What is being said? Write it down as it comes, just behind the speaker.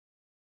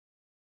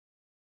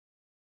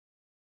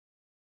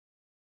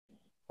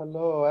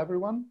Hello,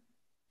 everyone.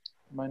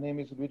 My name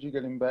is Luigi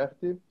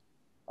Galimberti.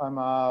 I'm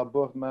a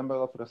board member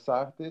of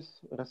Resartis.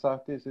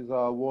 Resartis is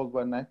a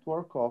worldwide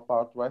network of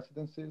art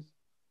residencies,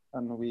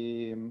 and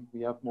we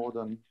have more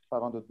than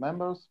 500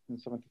 members in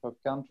 75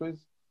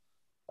 countries.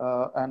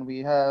 And we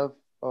have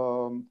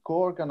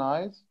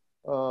co-organized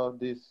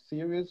this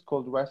series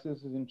called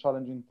Residencies in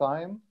Challenging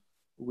Time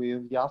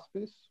with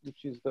IASPIS,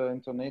 which is the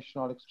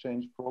international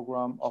exchange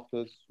program of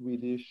the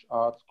Swedish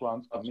Arts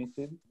Grants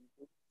Committee,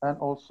 and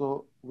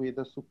also with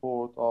the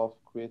support of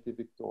Creative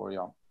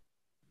Victoria.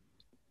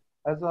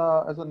 As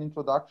an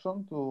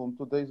introduction to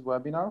today's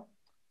webinar,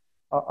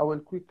 I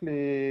will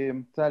quickly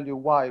tell you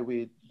why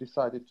we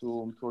decided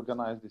to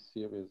organize this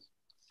series.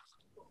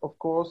 Of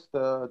course,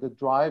 the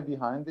drive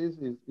behind this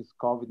is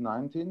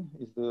COVID-19,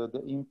 is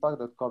the impact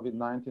that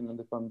COVID-19 and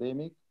the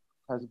pandemic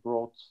has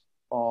brought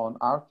on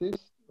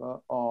artists,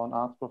 on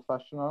art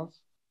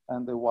professionals,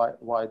 and the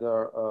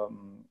wider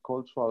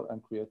cultural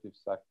and creative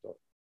sector.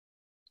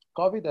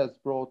 COVID has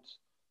brought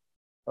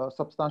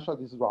substantial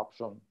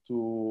disruption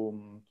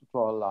to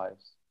our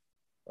lives.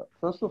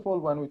 First of all,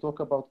 when we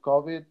talk about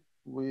COVID,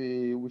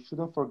 we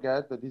shouldn't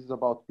forget that this is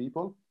about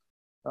people.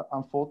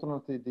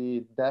 Unfortunately,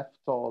 the death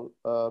toll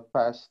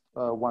passed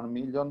 1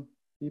 million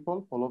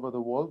people all over the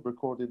world,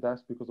 recorded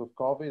deaths because of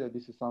COVID, and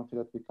this is something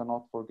that we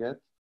cannot forget,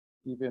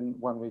 even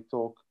when we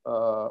talk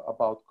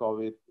about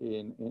COVID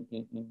in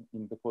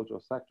the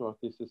cultural sector,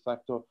 artistic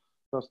sector.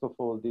 First of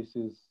all, this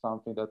is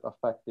something that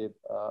affected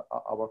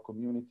our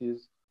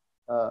communities.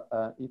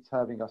 It's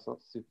having a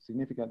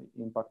significant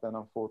impact, and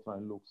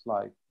unfortunately looks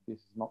like this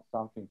is not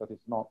something that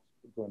is not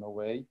going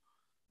away.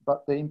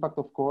 But the impact,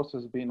 of course,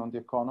 has been on the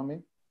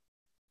economy,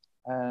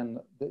 and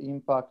the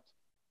impact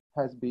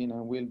has been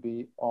and will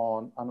be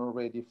on an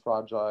already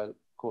fragile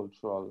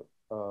cultural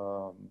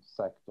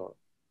sector.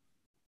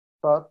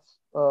 But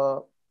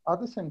at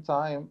the same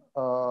time,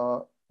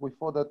 we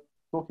thought that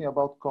talking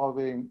about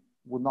COVID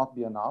would not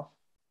be enough.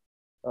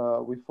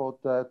 We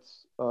thought that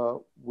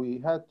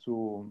we had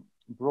to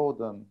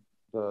broaden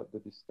the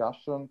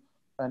discussion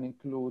and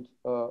include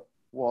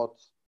what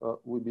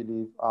we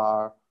believe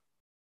are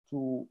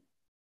two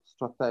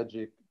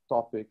strategic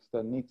topics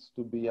that needs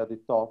to be at the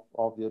top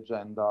of the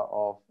agenda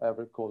of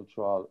every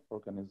cultural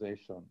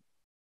organization.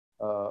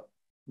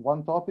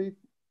 One topic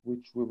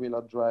which we will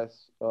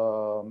address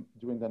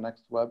during the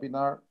next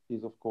webinar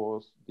is, of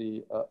course,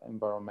 the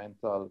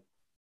environmental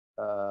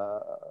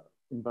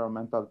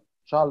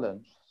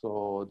challenge.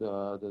 So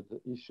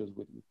the issues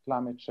with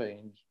climate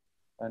change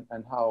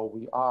and how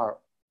we are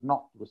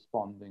not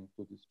responding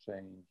to this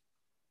change,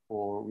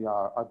 or we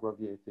are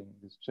aggravating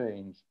this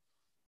change.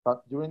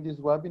 But during this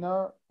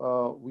webinar,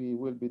 we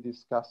will be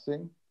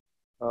discussing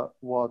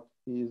what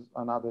is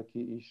another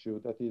key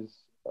issue that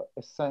is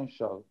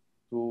essential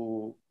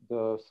to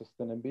the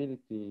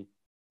sustainability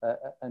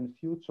and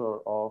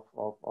future of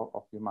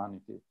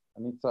humanity.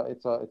 And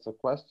it's a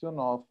question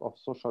of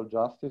social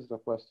justice, the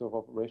question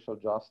of racial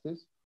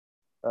justice,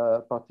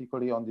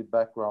 particularly on the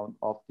background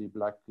of the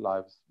Black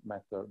Lives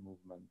Matter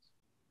movement.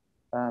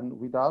 And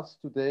with us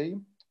today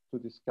to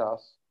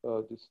discuss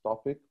this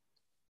topic,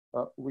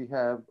 we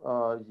have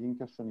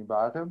Yinka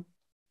Shonibare.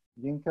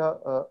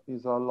 Yinka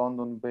is a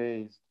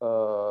London-based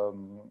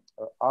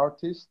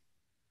artist.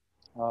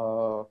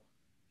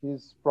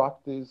 His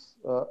practice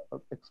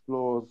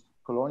explores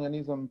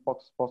colonialism,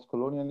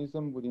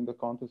 post-colonialism within the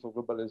context of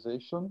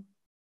globalization.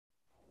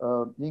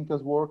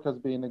 Yinka's work has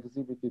been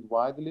exhibited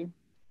widely.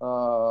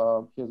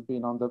 He has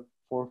been on the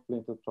 4th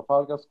plinth at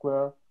Trafalgar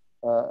Square,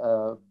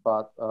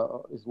 but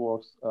his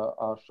works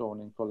are shown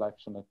in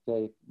collection at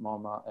Tate,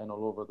 MoMA, and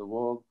all over the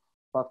world.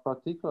 But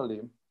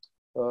particularly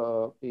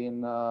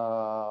during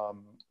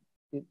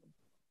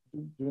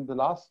the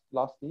last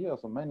years,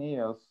 or many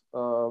years,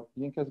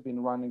 Yinka has been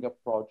running a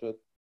project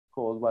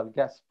called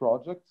G.A.S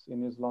Projects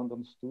in his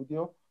London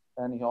studio,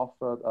 and he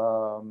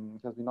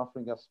has been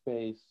offering a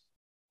space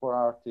for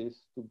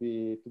artists to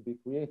be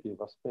creative,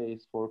 a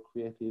space for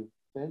creative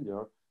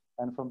failure.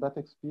 And from that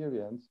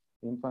experience,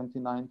 in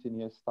 2019,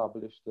 he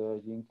established the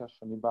Yinka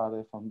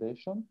Shonibare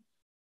Foundation.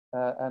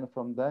 And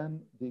from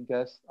then, the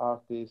guest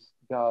artist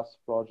G.A.S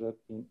project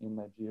in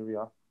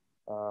Nigeria,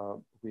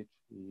 which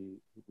he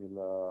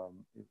will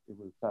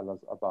tell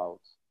us about.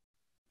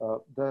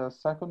 The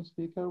second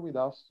speaker with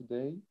us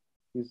today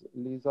is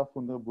Lisa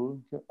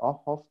Funderburke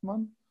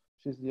Hoffman.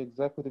 She's the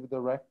executive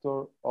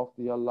director of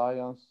the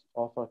Alliance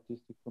of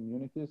Artistic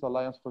Communities.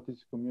 Alliance for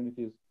Artistic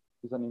Communities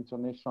is an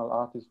international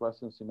artist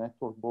residency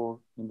network born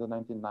in the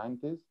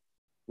 1990s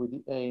with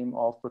the aim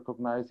of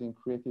recognizing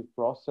creative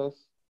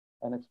process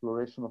and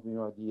exploration of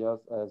new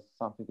ideas as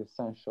something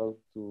essential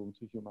to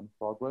human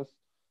progress.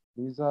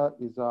 Lisa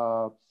is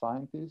a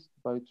scientist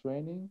by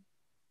training,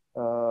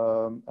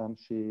 and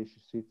she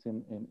sits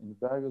in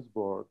various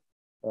boards,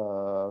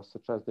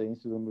 such as the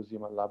Institute of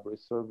Museum and Library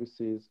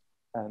Services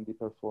and the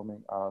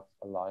Performing Arts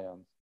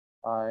Alliance.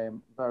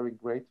 I'm very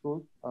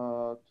grateful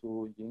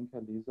to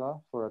Yinka, Lisa,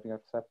 for having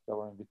accepted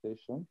our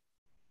invitation,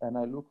 and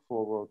I look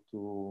forward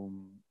to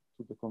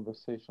the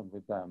conversation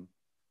with them.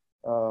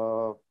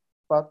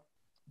 But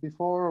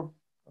before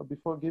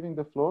giving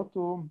the floor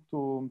to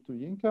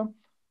Yinka,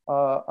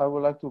 I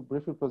would like to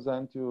briefly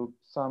present you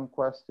some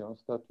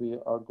questions that we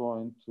are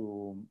going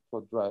to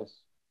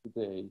address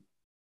today.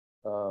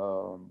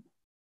 And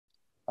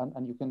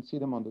you can see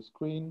them on the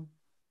screen.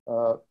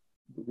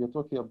 We are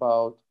talking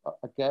about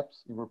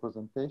gaps in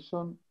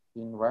representation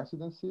in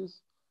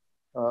residencies,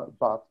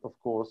 but of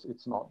course,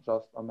 it's not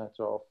just a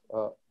matter of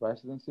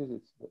residencies,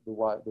 it's the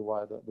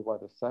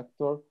wider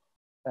sector,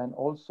 and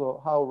also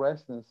how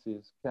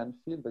residencies can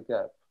fill the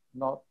gap,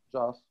 not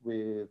just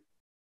with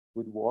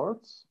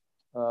words,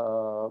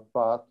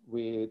 but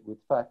with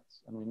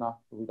facts and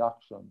with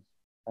actions.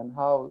 And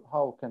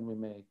how can we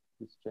make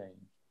this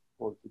change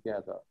all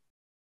together?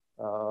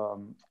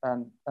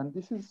 And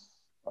this is,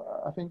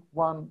 I think,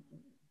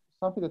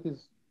 something that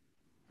is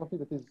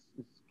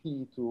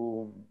key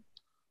to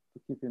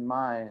keep in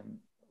mind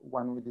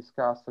when we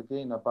discuss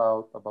again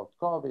about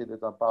COVID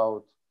and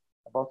about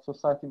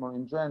society more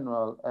in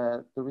general.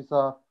 There is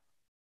now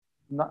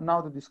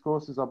the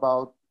discourse is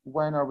about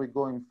when are we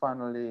going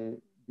finally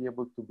be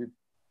able to be,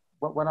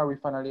 when are we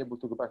finally able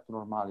to go back to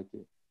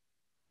normality?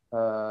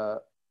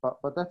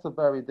 But that's a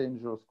very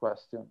dangerous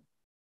question.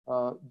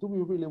 Do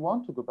we really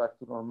want to go back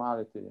to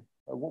normality?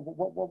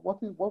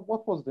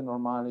 What was the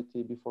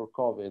normality before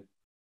COVID?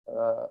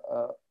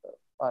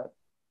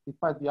 It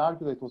might be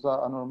argued that it was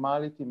a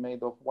normality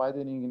made of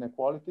widening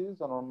inequalities,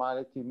 a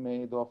normality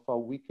made of a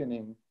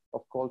weakening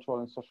of cultural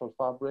and social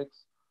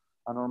fabrics,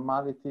 a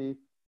normality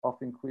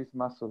of increased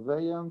mass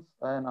surveillance,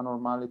 and a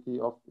normality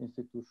of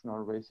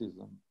institutional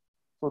racism.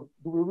 So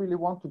do we really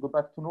want to go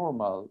back to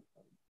normal?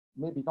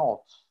 Maybe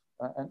not.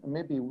 And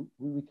maybe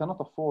we cannot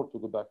afford to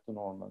go back to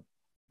normal,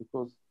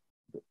 because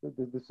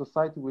the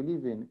society we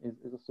live in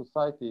is a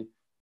society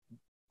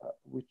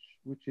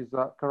which is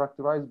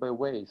characterized by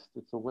waste.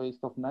 It's a waste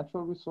of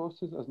natural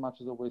resources as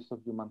much as a waste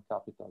of human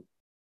capital.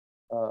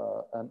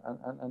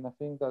 And I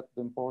think that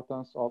the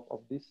importance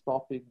of this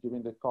topic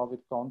during the COVID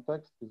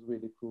context is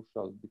really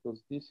crucial,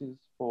 because this is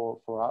for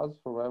us,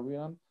 for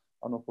everyone,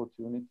 an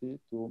opportunity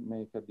to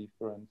make a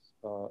difference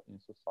in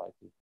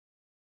society.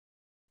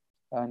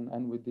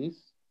 And with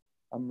this,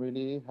 I'm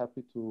really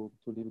happy to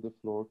leave the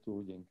floor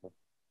to Yinka.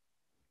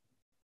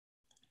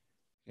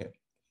 Yeah.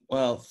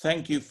 Well,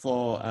 thank you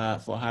for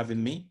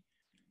having me.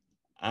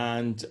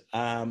 And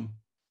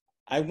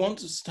I want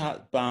to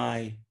start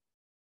by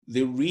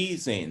the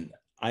reason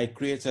I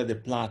created a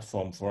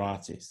platform for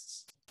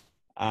artists.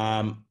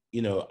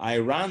 You know, I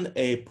ran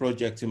a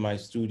project in my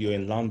studio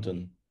in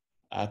London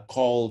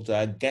called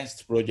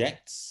Guest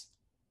Projects.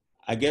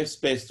 I gave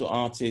space to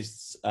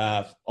artists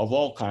of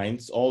all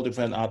kinds, all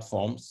different art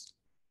forms,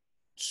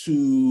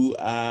 to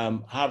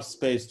have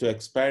space to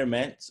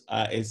experiment,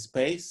 a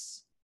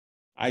space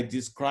I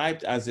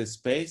described as a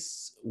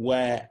space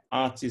where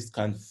artists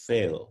can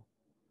fail.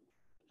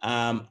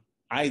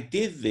 I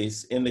did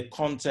this in the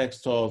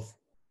context of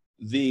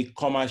the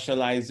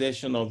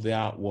commercialization of the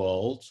art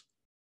world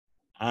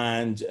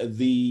and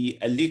the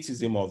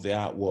elitism of the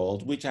art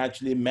world, which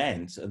actually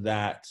meant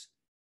that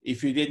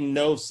if you didn't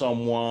know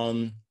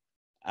someone,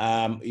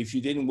 if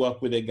you didn't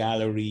work with a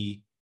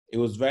gallery, it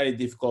was very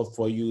difficult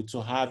for you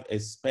to have a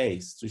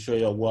space to show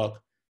your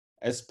work,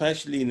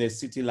 especially in a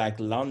city like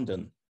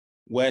London,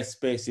 where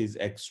space is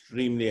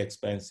extremely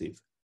expensive.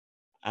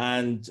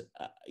 And,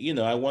 you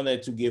know, I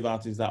wanted to give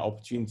artists that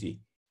opportunity.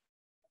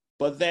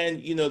 But then,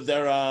 you know,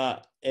 there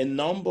are a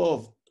number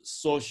of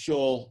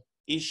social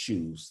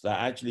issues that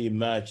actually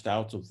emerged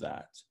out of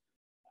that.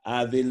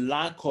 The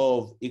lack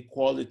of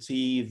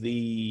equality,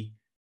 the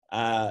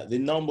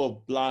number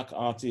of Black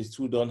artists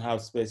who don't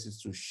have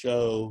spaces to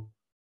show.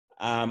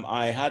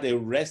 I had a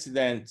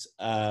resident,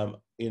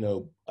 you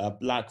know, a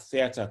Black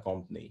theater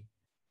company,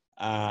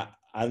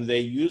 and they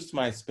used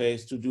my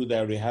space to do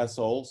their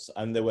rehearsals,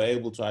 and they were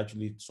able to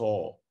actually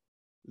tour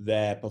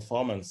their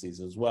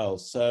performances as well.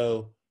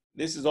 So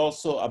this is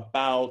also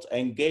about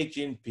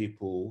engaging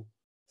people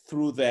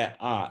through their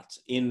art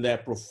in their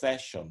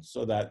profession,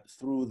 so that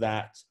through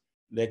that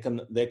they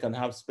can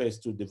have space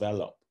to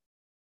develop.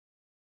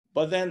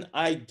 But then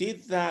I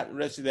did that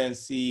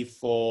residency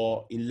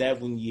for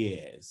 11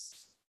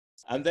 years.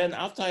 And then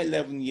after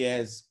 11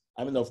 years,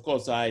 I mean, of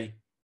course, I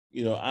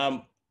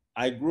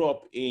grew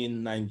up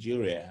in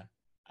Nigeria,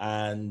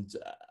 and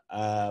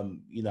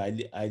you know,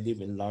 I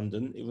live in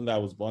London. Even though I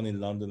was born in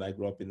London, I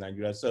grew up in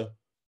Nigeria. So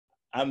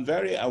I'm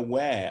very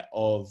aware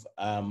of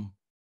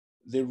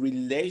the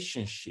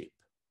relationship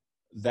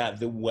that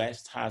the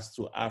West has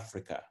to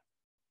Africa.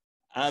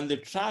 And the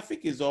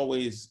traffic is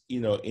always, you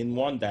know, in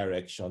one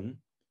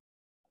direction.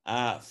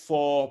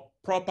 For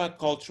proper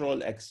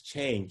cultural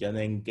exchange and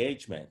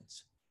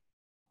engagement,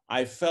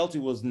 I felt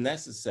it was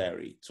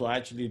necessary to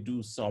actually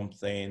do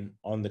something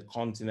on the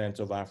continent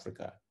of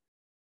Africa.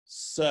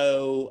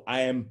 So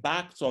I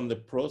embarked on the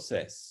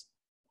process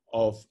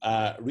of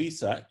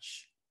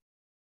research,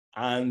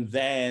 and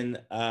then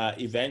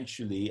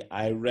eventually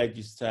I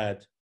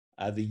registered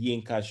the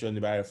Yinka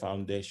Shonibare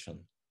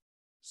Foundation.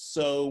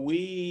 So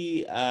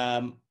we,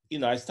 you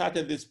know, I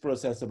started this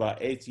process about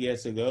 8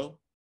 years ago.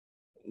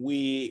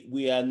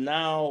 we are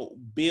now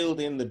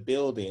building the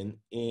building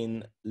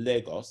in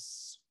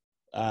Lagos,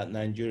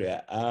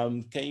 Nigeria.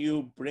 Can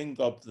you bring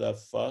up the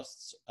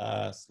first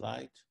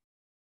slide?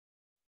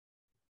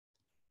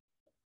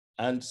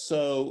 And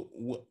so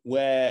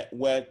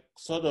we're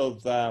sort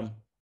of,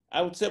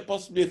 I would say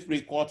possibly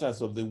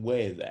 3/4 of the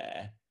way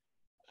there.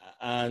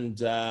 And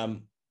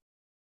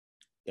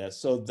yeah,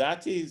 so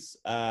that is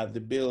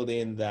the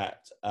building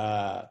that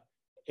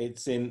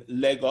it's in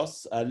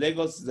Lagos.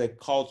 Lagos is a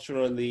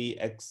culturally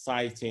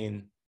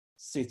exciting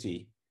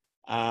city.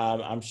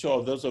 I'm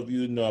sure those of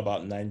you who know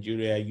about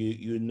Nigeria,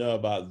 you know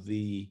about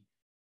the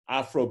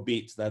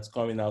Afrobeat that's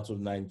coming out of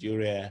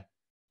Nigeria.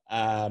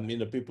 You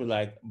know, people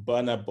like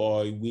Burna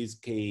Boy,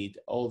 Wizkid,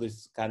 all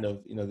this kind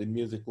of, you know, the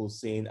musical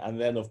scene.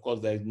 And then of course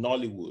there's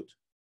Nollywood.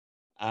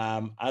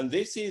 And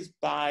this is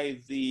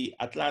by the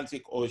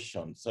Atlantic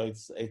Ocean. So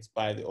it's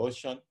by the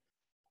ocean.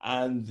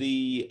 And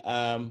the,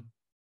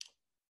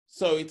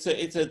 so it's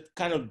a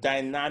kind of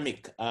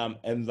dynamic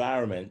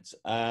environment.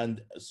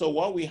 And so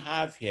what we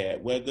have here,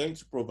 we're going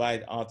to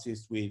provide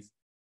artists with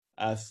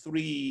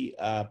 3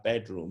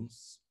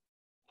 bedrooms.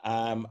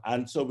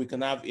 And so we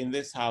can have, in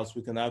this house,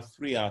 we can have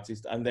 3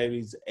 artists, and there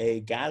is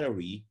a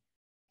gallery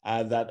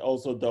that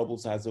also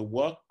doubles as a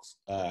work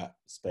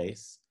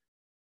space.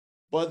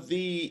 But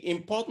the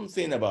important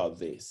thing about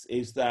this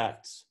is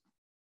that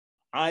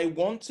I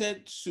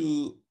wanted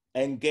to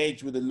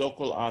engage with the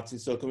local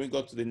artists. So can we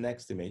go to the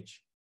next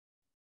image?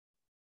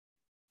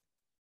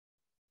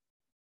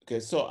 Okay,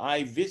 so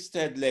I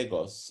visited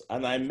Lagos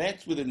and I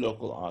met with the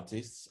local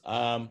artists.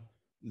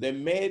 They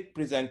made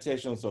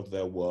presentations of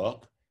their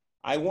work.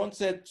 I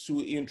wanted to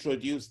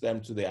introduce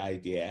them to the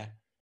idea.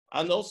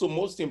 And also,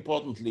 most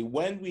importantly,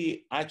 when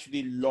we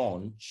actually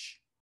launch,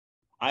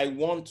 I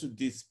want to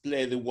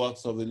display the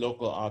works of the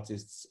local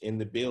artists in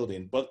the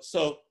building. But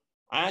so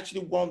I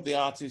actually want the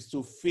artists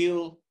to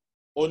feel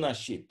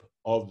ownership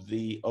of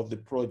the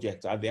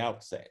project at the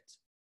outset.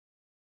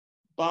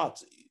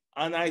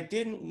 And I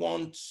didn't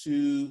want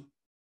to,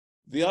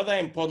 the other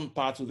important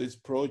part of this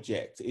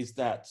project is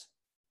that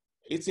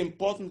it's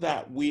important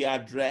that we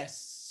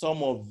address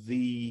some of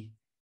the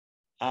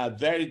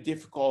very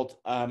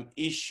difficult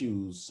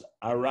issues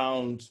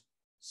around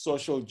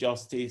social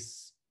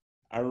justice,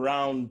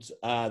 around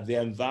the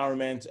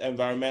environment,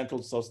 environmental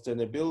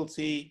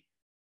sustainability,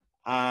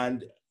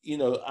 and, you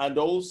know, and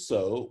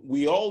also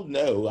we all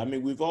know, I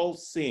mean, we've all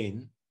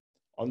seen,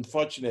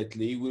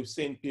 unfortunately, we've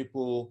seen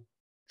people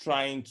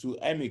trying to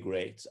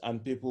emigrate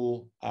and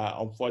people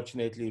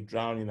unfortunately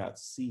drowning at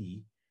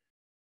sea.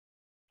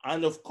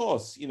 And of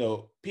course, you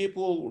know,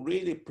 people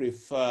really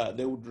prefer,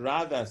 they would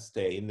rather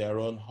stay in their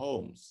own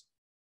homes.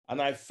 And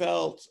I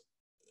felt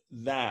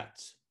that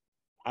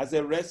as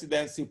a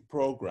residency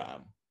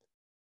program,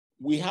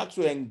 we had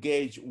to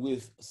engage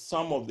with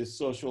some of the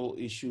social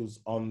issues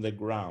on the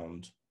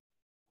ground.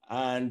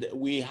 And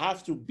we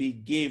have to be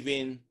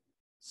giving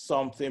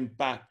something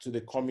back to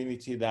the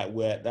community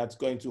that's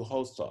going to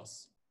host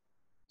us.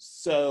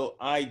 So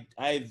I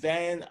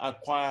then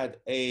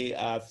acquired a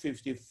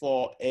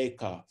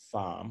 54-acre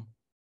farm.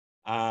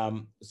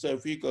 So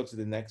if we go to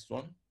the next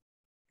one.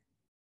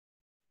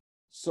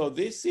 So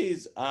this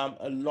is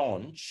a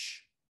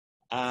launch.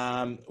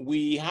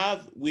 We've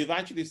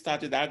actually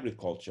started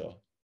agriculture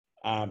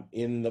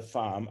in the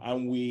farm,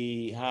 and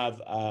we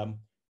have,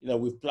 you know,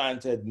 we've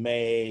planted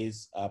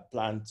maize,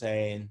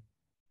 plantain,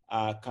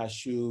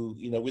 cashew,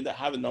 you know, we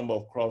have a number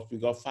of crops. We've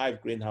got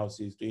 5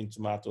 greenhouses doing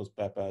tomatoes,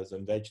 peppers,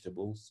 and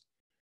vegetables.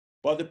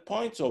 But the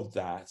point of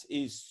that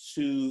is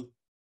to,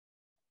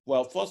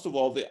 well, first of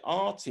all, the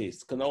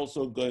artists can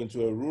also go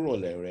into a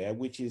rural area,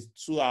 which is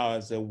 2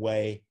 hours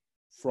away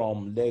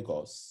from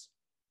Lagos.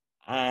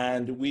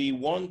 And we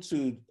want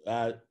to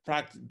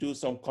do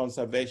some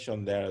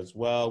conservation there as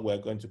well. We're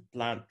going to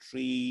plant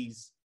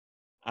trees,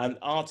 and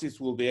artists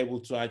will be able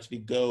to actually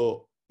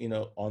go, you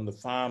know, on the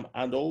farm.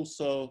 And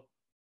also,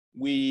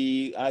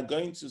 we are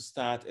going to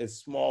start a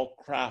small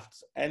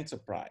crafts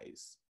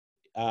enterprise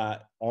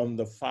on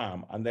the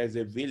farm, and there's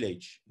a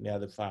village near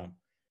the farm.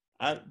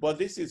 But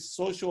this is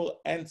social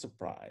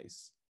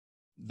enterprise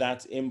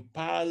that's in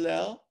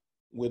parallel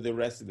with the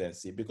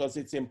residency, because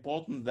it's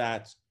important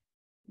that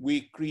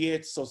we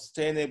create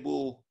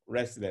sustainable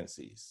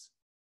residencies.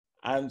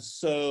 And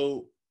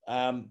so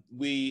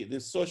the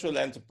social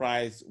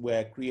enterprise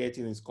we're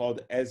creating is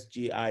called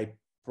SGI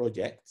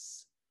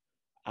Projects,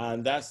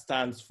 and that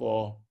stands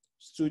for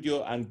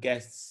Studio and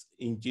Guests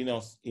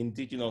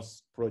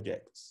Indigenous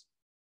Projects.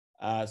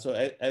 So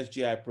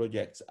SGI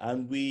Projects.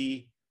 And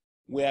we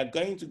are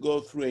going to go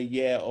through a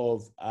year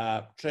of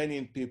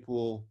training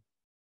people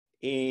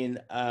in,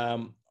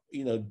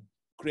 you know,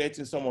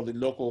 creating some of the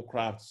local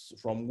crafts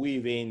from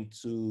weaving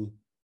to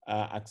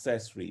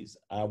accessories,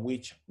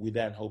 which we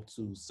then hope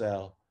to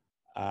sell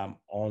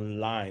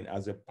online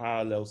as a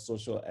parallel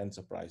social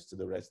enterprise to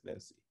the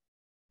residency.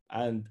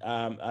 And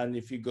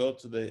if you go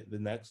to the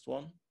next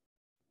one,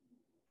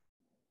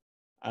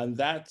 and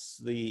that's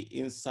the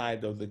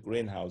inside of the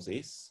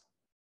greenhouses.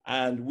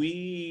 And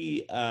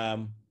we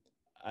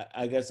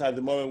I guess at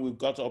the moment we've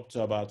got up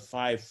to about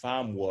 5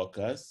 farm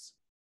workers,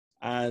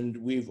 and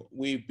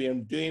we've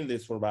been doing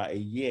this for about a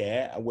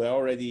year. We're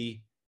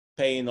already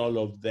paying all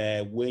of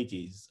their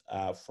wages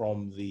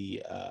from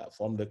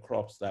the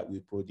crops that we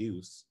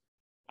produce.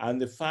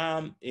 And the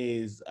farm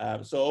is,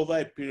 so over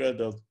a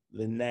period of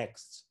the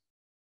next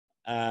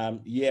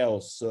year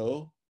or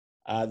so,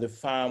 the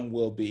farm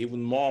will be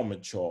even more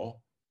mature.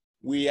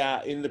 We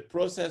are in the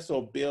process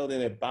of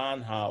building a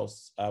barn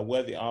house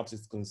where the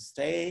artists can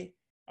stay,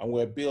 and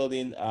we're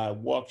building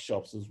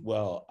workshops as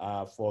well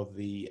for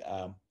the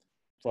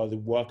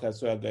workers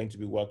who are going to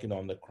be working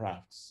on the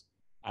crafts.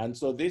 And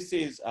so this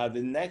is,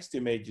 the next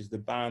image is the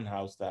barn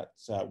house that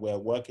we're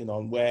working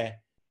on.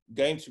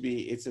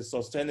 It's a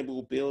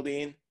sustainable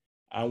building,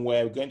 and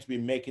we're going to be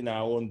making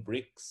our own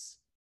bricks.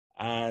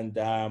 And,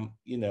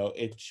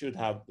 it should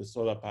have the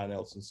solar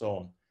panels and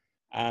so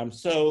on.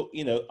 So,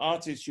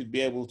 artists should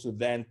be able to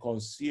then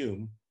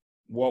consume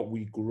what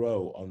we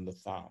grow on the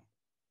farm.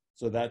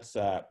 So that's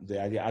the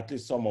idea. At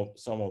least some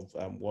of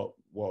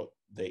what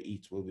they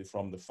eat will be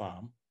from the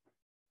farm.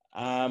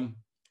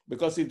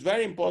 Because it's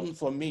very important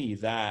for me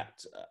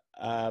that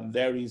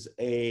there is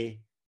a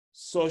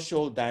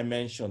social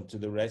dimension to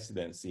the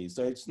residency.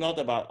 So it's not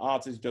about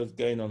artists just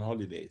going on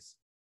holidays.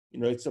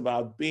 It's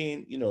about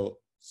being,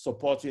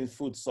 supporting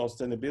food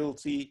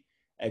sustainability,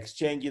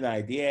 exchanging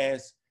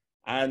ideas,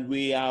 and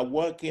we are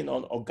working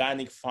on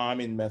organic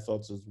farming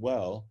methods as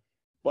well.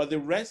 But the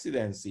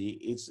residency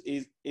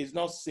is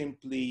not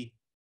simply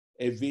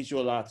a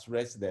visual arts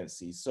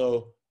residency.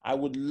 So I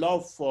would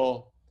love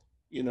for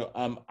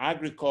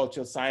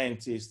agriculture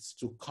scientists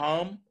to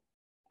come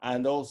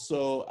and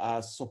also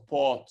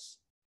support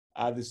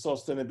the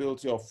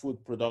sustainability of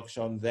food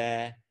production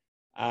there.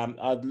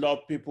 I'd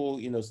love people,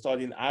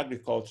 studying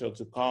agriculture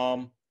to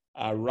come,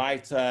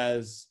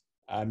 writers,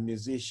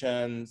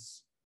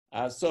 musicians.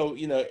 So,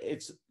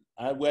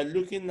 we're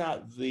looking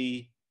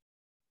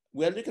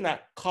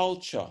at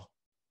culture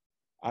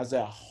as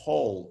a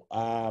whole.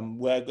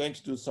 We're going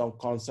to do some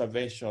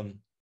conservation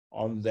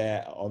on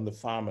the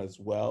farm as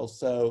well.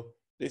 So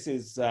this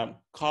is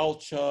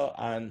culture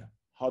and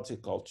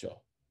horticulture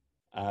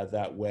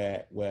that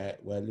we're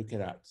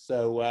looking at.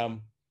 So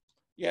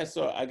yeah,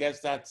 so I guess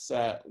that's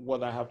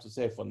what I have to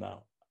say for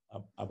now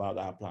about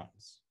our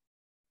plans.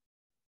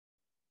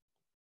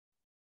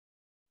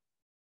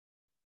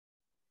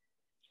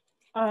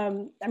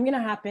 I'm going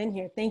to hop in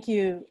here. Thank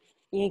you,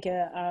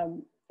 Yinka.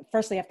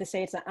 Firstly, I have to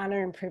say it's an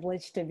honor and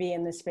privilege to be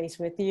in this space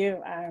with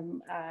you.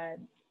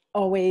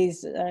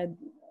 Always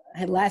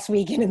had last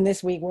week and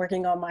this week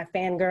working on my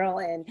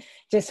fangirl and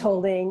just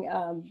holding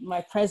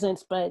my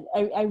presence. But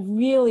I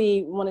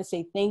really want to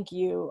say thank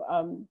you.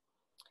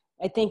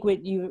 I think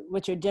what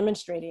you're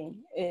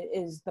demonstrating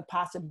is the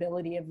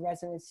possibility of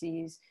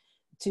residencies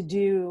to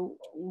do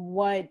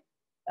what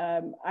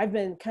I've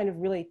been kind of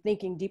really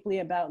thinking deeply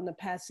about in the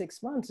past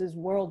 6 months is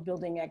world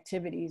building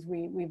activities.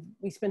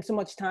 We spend so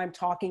much time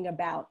talking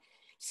about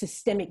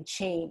systemic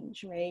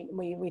change, right?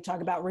 We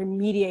talk about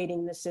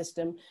remediating the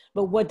system,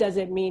 but what does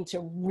it mean to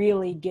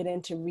really get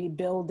into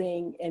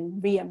rebuilding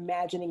and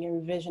reimagining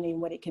and envisioning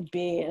what it could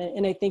be?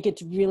 And I think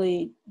it's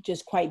really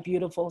just quite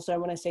beautiful. So I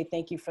want to say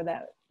thank you for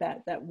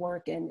that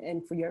work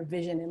and for your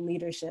vision and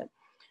leadership.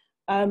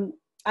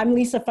 I'm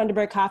Lisa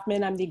Funderburke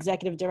Hoffman. I'm the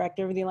Executive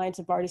Director of the Alliance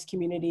of Artist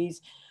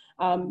Communities.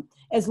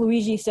 As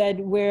Luigi said,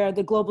 we're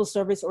the global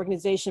service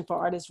organization for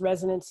artist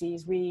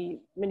residencies.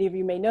 Many of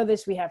you may know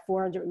this, we have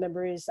 400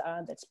 members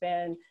that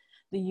span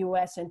the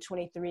US and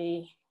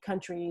 23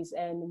 countries,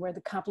 and we're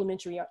the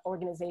complementary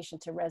organization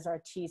to Res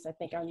Artis. I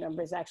think our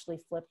numbers actually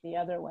flip the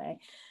other way.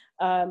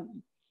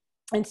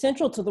 And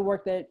central to the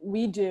work that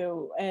we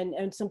do,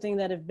 and something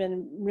that I've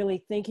been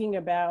really thinking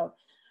about,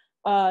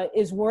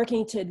 is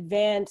working to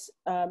advance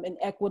an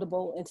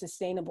equitable and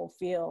sustainable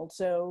field.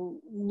 So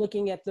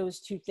looking at those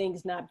two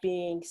things not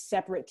being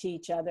separate to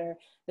each other,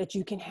 that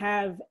you can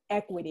have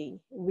equity.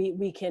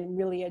 We can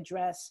really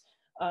address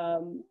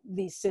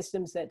these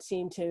systems that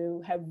seem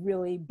to have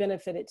really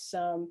benefited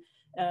some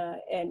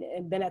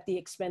and been at the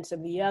expense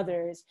of the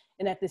others,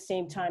 and at the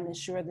same time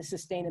ensure the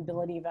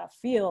sustainability of our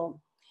field.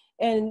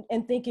 And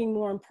thinking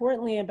more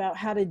importantly about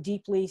how to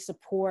deeply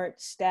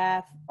support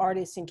staff,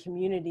 artists, and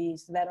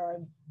communities that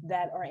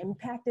are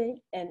impacted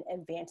and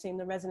advancing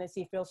the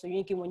residency field. So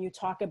Yinka, when you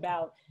talk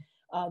about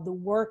the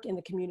work in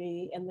the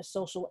community and the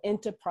social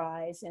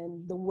enterprise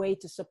and the way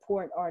to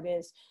support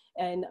artists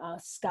and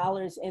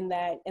scholars in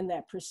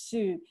that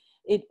pursuit,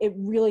 it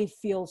really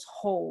feels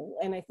whole.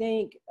 And I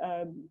think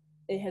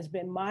it has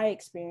been my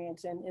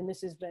experience, and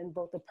this has been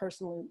both a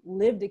personal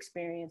lived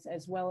experience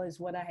as well as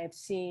what I have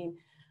seen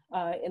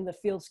in the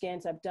field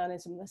scans I've done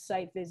and some of the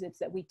site visits,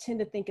 that we tend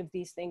to think of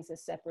these things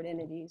as separate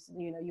entities.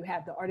 You know, you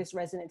have the artist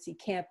residency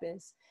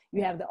campus,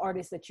 you have the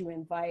artists that you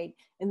invite,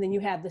 and then you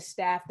have the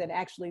staff that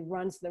actually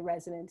runs the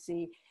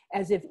residency,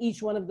 as if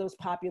each one of those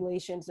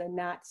populations are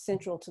not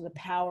central to the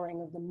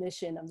powering of the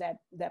mission of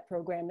that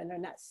program, and are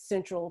not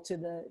central to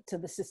the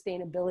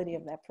sustainability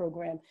of that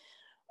program.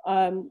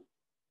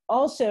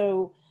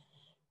 Also,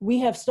 we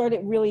have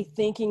started really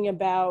thinking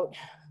about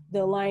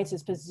the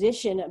Alliance's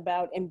position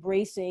about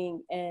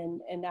embracing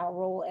and our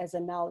role as a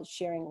knowledge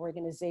sharing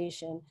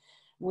organization,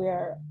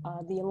 where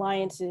the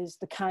Alliance is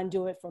the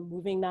conduit for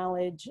moving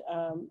knowledge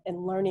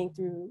and learning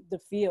through the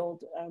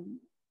field.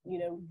 You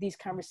know, these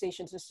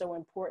conversations are so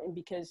important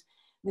because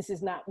this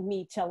is not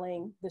me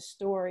telling the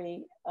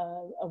story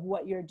of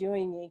what you're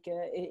doing,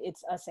 Yinka.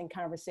 It's us in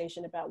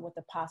conversation about what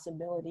the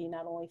possibility,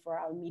 not only for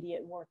our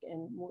immediate work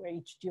and what we're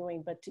each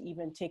doing, but to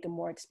even take a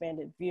more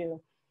expanded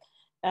view.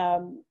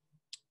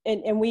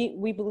 And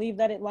we believe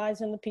that it lies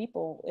in the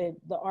people,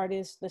 the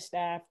artists, the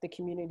staff, the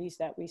communities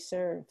that we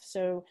serve.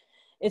 So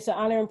it's an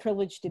honor and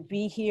privilege to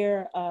be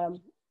here.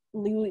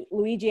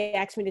 Luigi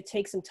asked me to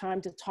take some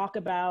time to talk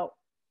about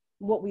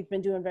what we've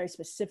been doing very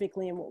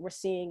specifically and what we're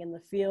seeing in the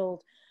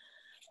field.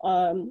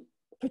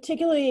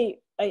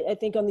 Particularly, I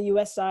think on the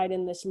US side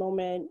in this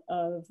moment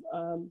of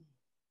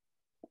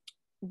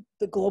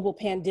the global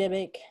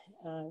pandemic,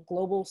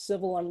 global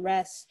civil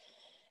unrest,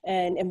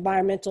 and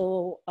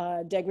environmental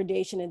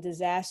degradation and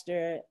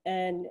disaster.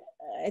 And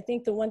I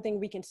think the one thing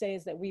we can say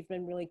is that we've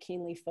been really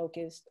keenly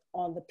focused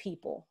on the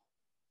people,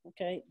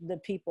 okay? The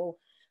people,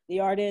 the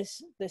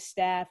artists, the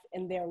staff,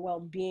 and their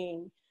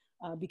well-being,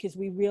 because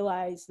we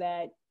realize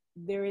that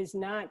there is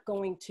not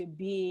going to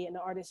be an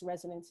artist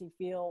residency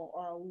field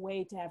or a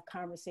way to have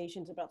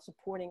conversations about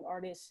supporting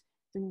artists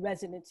through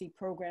residency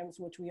programs,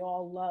 which we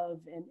all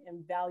love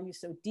and value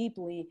so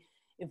deeply,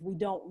 if we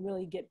don't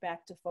really get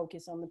back to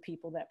focus on the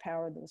people that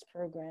power those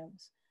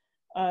programs.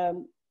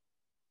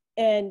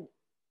 And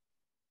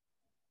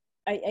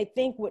I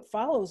think what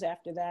follows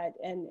after that,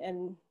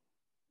 and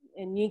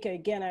Yinka,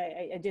 again,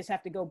 I just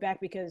have to go back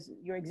because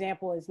your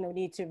example is no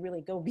need to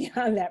really go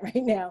beyond that right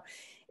now,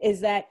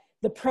 is that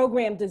the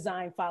program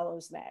design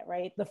follows that,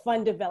 right? The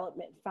fund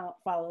development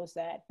follows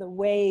that. The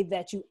way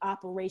that you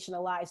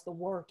operationalize the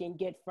work and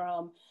get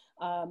from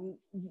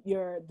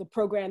the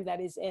program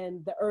that is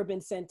in the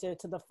urban center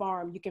to the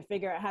farm, you can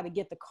figure out how to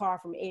get the car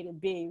from A to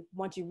B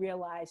once you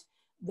realize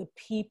the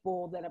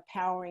people that are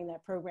powering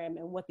that program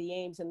and what the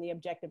aims and the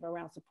objective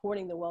around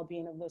supporting the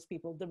well-being of those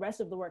people. The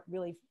rest of the work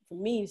really, for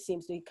me,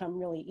 seems to come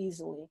really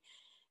easily.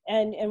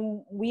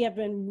 And we have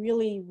been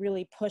really,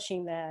 really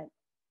pushing that,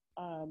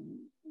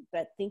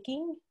 that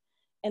thinking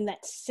and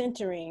that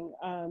centering.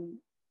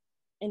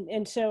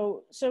 And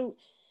so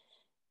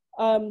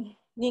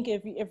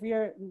Yinka, if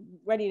you're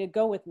ready to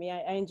go with me,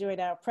 I enjoyed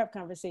our prep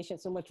conversation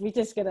so much.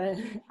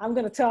 I'm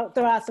gonna throw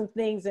out some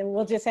things and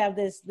we'll just have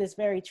this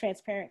very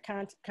transparent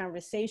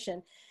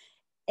conversation.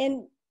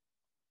 And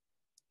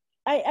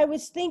I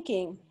was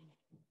thinking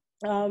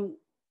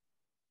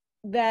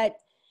that,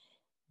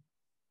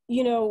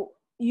 you know,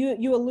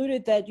 you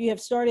alluded that you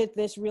have started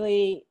this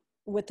really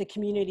with the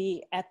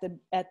community at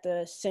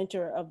the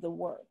center of the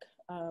work.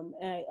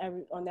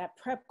 And on that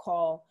prep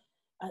call,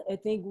 I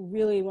think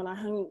really when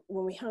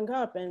we hung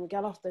up and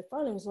got off the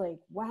phone, it was like,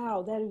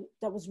 wow,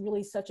 that was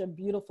really such a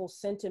beautiful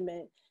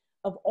sentiment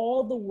of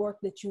all the work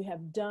that you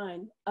have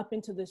done up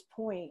until this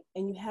point,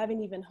 and you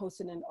haven't even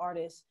hosted an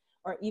artist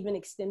or even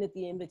extended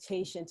the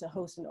invitation to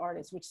host an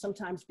artist, which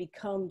sometimes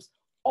becomes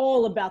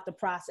all about the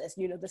process,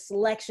 you know, the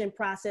selection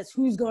process,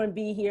 who's going to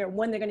be here,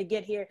 when they're going to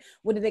get here,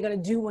 what are they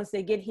going to do once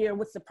they get here,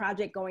 what's the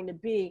project going to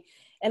be.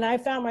 And I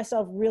found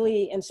myself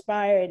really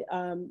inspired,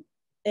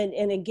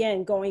 and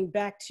again, going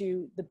back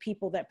to the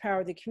people that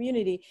power the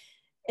community.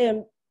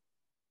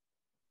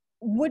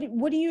 What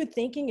are you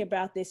thinking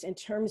about this in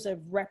terms of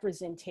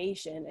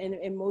representation?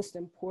 And most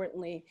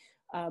importantly,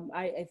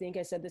 I think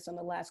I said this on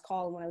the last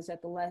call when I was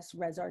at the last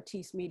Res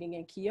Artis meeting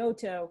in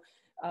Kyoto.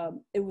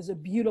 It was a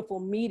beautiful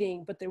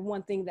meeting, but the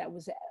one thing that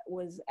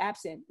was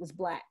absent was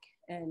Black.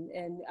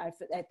 And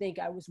I think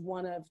I was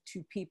one of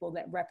two people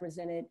that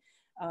represented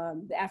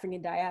the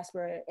African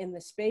diaspora in the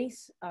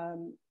space.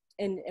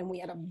 And we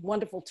had a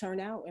wonderful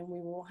turnout, and we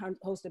were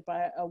hosted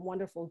by a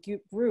wonderful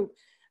group.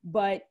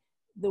 But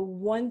the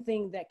one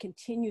thing that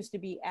continues to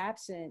be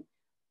absent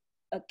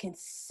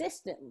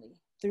consistently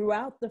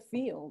throughout the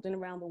field and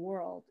around the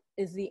world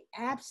is the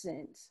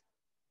absence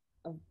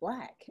of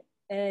Black.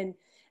 And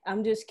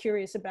I'm just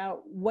curious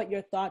about what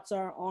your thoughts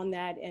are on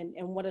that, and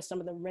what are some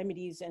of the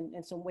remedies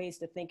and some ways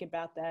to think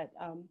about that,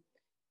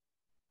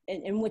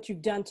 and what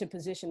you've done to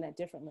position that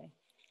differently.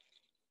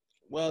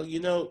 Well, you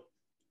know,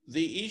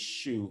 the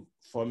issue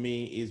for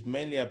me is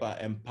mainly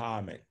about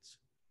empowerment.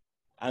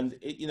 And,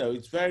 you know,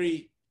 it's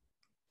very,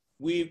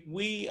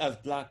 we as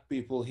Black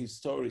people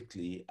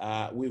historically,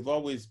 we've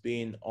always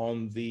been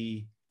on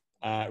the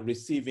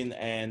receiving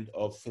end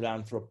of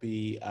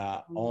philanthropy,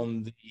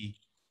 on the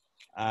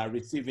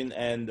receiving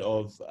end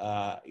of,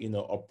 you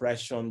know,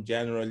 oppression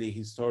generally,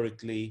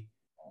 historically.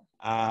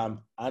 And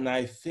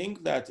I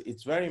think that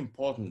it's very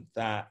important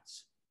that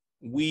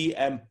we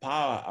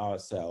empower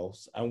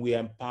ourselves and we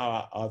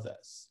empower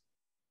others.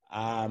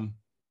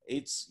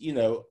 It's, you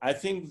know, I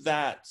think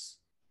that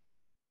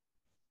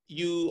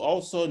you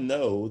also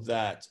know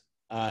that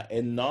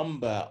a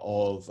number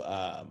of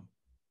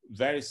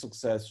very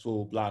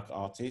successful Black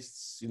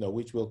artists, you know,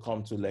 which we'll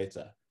come to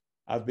later,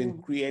 have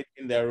been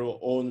creating their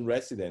own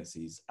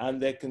residencies,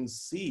 and they can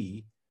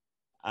see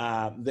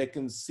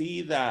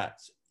that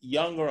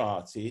younger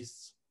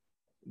artists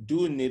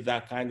do need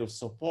that kind of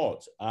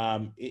support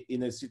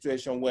in a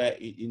situation where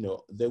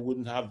they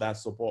wouldn't have that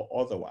support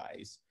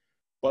otherwise.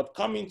 But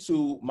coming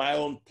to my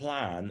own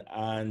plan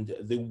and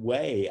the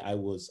way I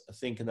was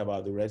thinking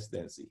about the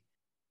residency,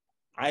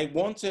 I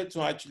wanted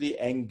to actually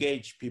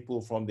engage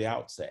people from the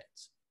outset.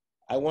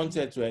 I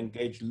wanted to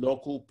engage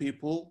local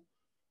people.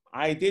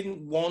 I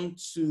didn't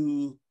want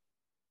to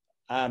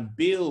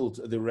build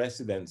the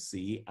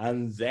residency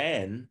and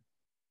then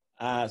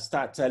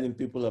start telling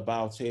people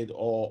about it,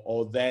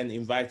 or then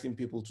inviting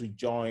people to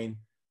join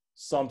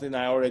something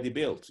I already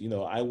built.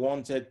 I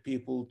wanted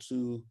people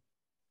to,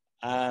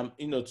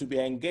 to be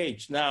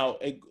engaged. Now,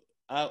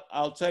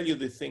 I'll tell you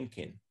the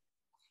thinking.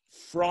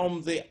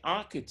 From the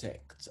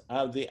architect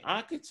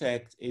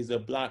is a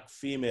Black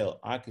female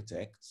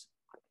architect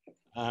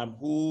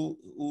who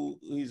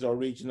is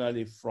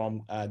originally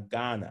from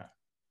Ghana.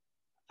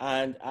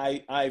 And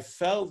I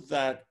felt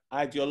that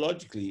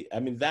ideologically,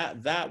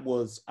 that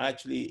was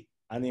actually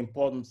an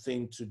important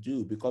thing to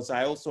do, because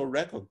I also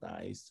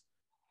recognized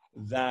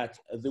that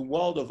the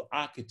world of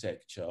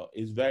architecture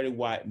is very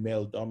white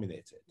male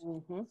dominated.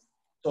 Mm-hmm.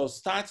 So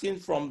starting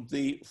from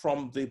the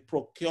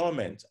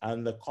procurement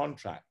and the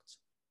contract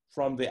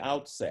from the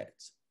outset,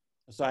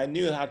 so I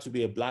knew it had to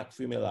be a Black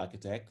female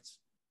architect.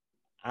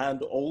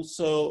 And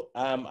also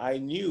I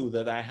knew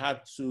that I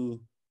had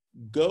to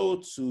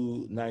go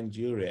to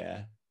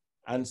Nigeria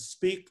and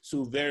speak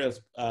to various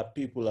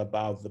people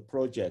about the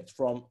project,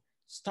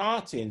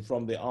 starting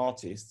from the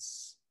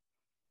artists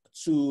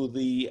to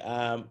the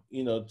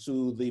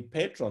to the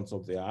patrons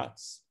of the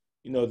arts.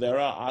 There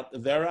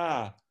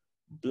are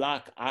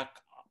black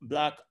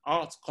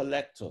art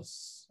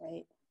collectors,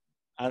 right,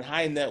 and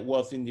high net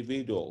worth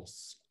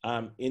individuals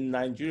in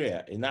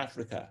Nigeria, in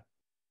Africa,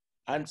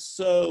 and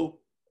so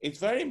it's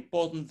very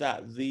important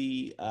that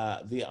the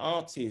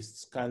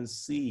artists can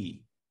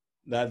see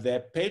that their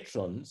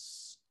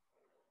patrons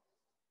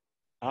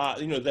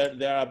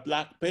there are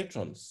Black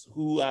patrons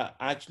who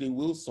actually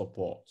will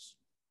support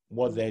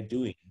what they're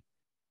doing.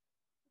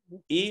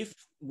 If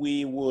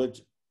we would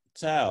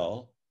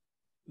tell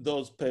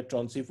those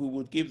patrons, if we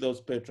would give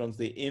those patrons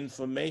the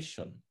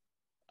information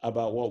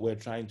about what we're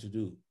trying to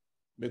do,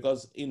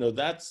 because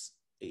that's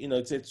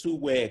it's a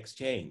two-way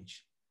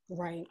exchange,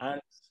 right?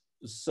 And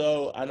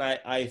so, and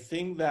I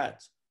think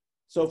that,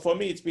 so for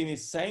me, it's been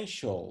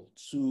essential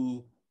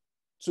to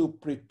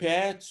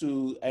prepare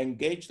to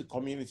engage the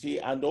community,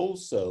 and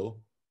also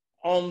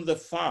on the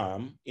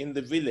farm, in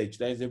the village.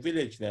 There's a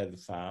village near the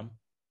farm.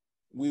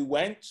 We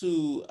went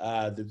to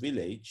the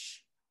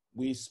village.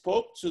 We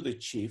spoke to the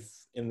chief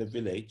in the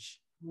village,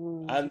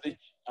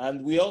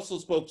 and we also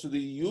spoke to the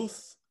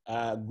youth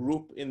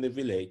group in the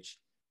village,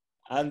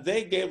 and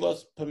they gave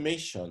us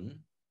permission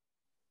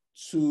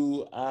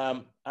to,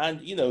 and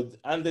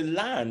the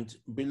land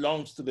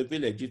belongs to the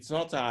village. It's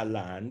not our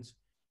land.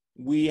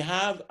 We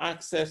have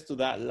access to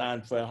that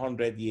land for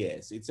 100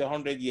 years. It's a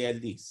 100-year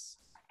lease.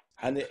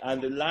 And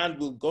the land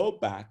will go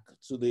back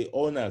to the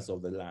owners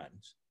of the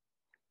land.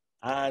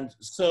 And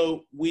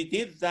so we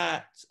did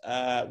that,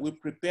 we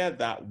prepared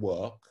that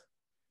work.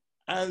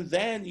 And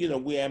then,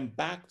 we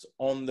embarked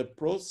on the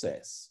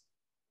process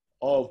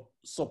of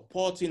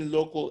supporting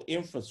local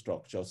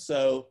infrastructure.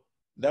 So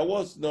there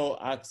was no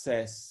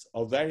access,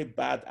 or very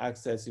bad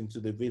access, into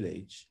the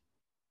village.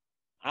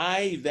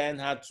 I then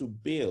had to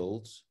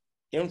build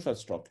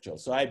infrastructure.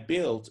 So I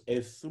built a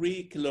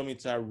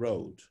 3-kilometer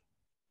road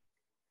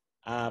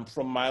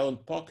from my own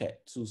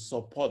pocket to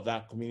support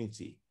that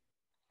community.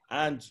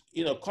 And,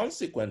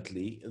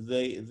 consequently,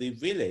 the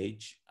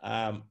village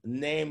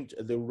named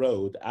the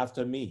road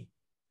after me.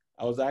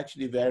 I was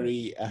actually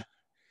very, I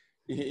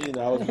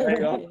was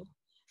very honored.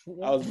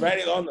 I was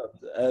very honored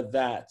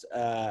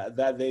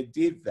that they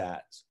did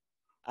that.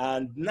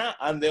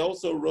 And they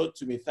also wrote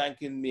to me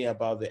thanking me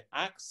about the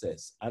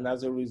access. And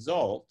as a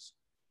result,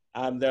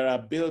 there are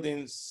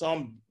buildings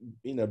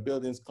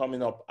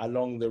coming up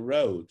along the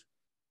road.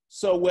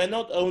 So we're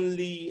not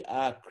only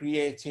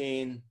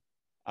creating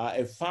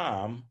a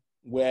farm,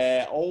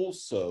 we're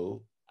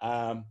also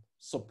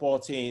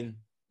supporting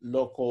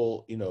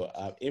local,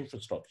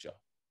 infrastructure.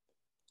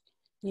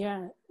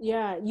 Yeah.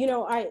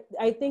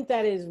 I think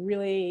that is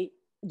really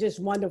just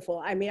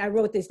wonderful. I mean, I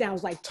wrote this down. I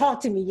was like, talk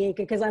to me, Yinka,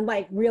 because I'm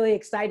like really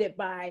excited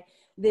by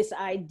this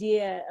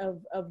idea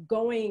of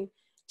going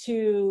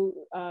to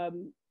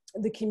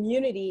the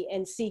community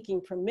and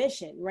seeking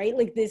permission, right?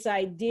 Like this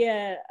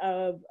idea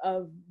of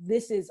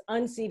this is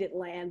unceded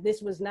land. This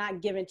was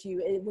not given to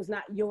you. It was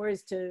not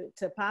yours to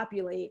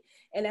populate.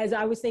 And as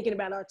I was thinking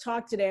about our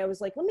talk today, I was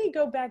like, let me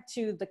go back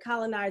to the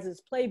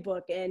colonizer's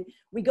playbook, and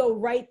we go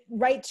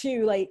right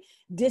to like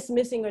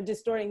dismissing or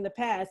distorting the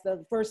past.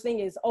 The first thing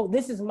is, oh,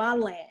 this is my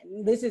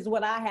land. This is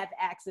what I have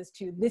access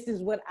to. This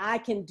is what I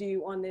can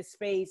do on this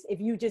space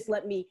if you just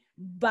let me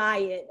buy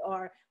it,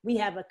 or we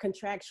have a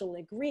contractual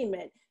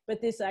agreement.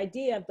 but this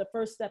idea of the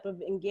first step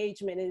of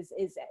engagement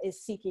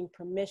is seeking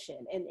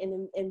permission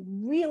and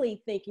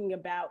really thinking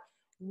about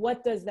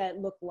what does that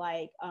look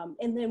like,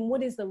 and then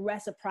what is the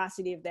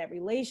reciprocity of that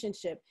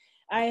relationship.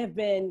 I have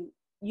been,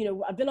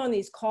 I've been on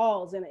these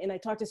calls and I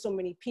talk to so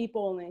many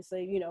people, and they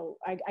say,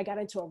 I got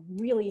into a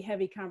really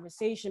heavy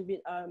conversation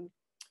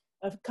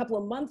a couple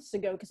of months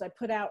ago because I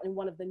put out in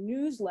one of the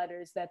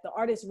newsletters that the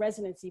artist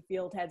residency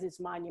field has its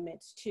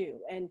monuments too.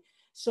 And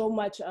so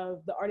much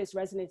of the artist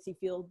residency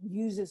field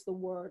uses the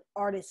word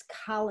artist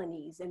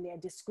colonies in their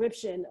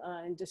description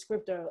and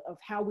descriptor of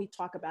how we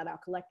talk about our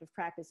collective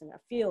practice in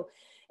our field.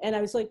 And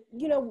I was like,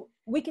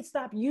 we could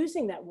stop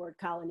using that word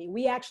colony.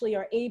 We actually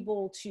are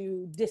able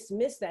to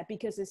dismiss that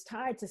because it's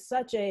tied to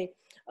such it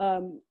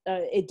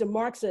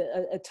demarks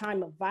a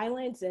time of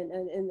violence and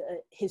a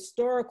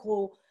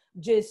historical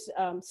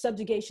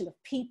subjugation of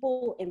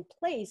people in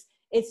place.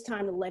 It's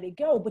time to let it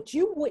go. But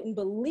you wouldn't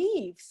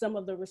believe some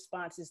of the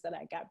responses that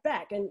I got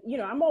back. And,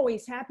 I'm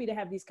always happy to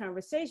have these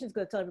conversations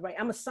because I tell everybody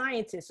I'm a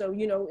scientist. So,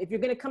 if you're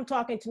going to come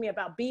talking to me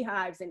about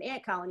beehives and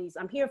ant colonies,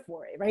 I'm here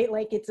for it, right?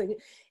 Like it's an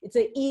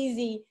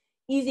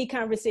easy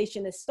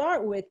conversation to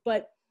start with.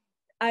 But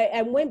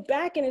I went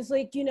back and it's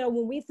like,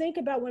 when we think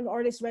about when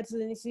artist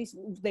residencies,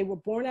 they were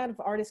born out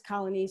of artist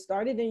colonies,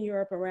 started in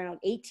Europe around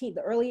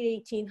the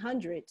early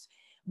 1800s,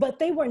 but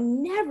they were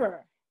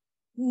never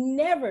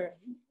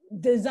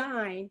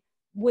designed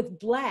with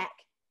Black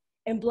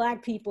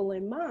people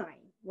in mind,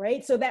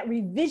 right? So that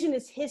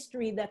revisionist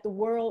history that the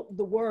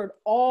word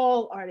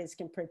all artists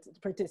can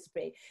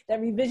participate, that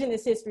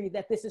revisionist history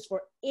that this is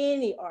for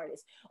any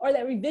artist, or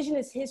that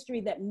revisionist history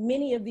that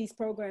many of these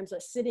programs are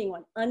sitting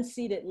on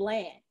unceded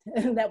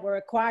land that were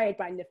acquired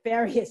by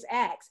nefarious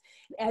acts,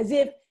 as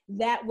if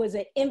that was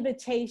an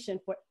invitation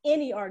for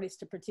any artist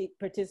to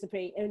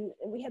participate. And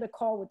we had a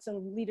call with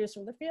some leaders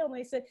from the field, and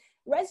they said,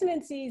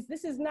 residencies,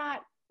 this is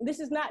not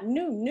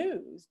new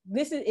news.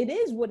 It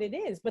is what it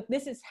is, but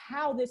this is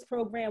how this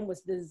program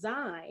was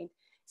designed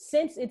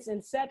since its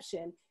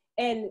inception.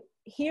 And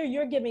here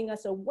you're giving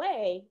us a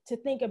way to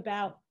think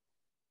about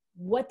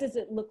what does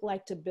it look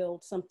like to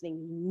build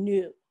something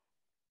new?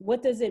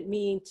 What does it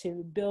mean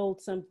to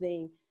build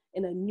something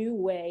in a new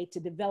way,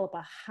 to develop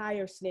a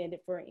higher standard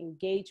for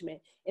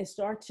engagement and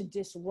start to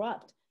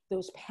disrupt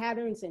those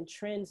patterns and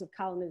trends of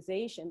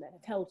colonization that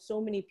have held so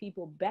many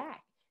people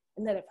back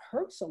and that have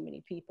hurt so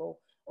many people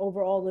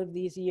over all of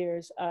these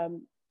years.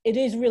 It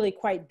is really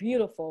quite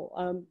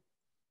beautiful.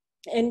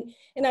 And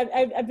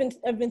I've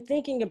been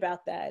thinking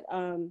about that,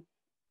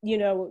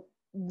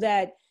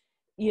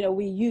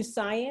 we use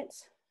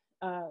science,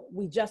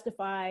 we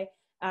justify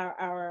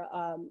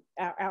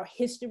our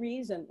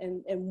histories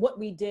and what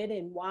we did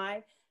and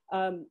why.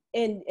 And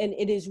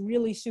it is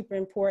really super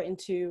important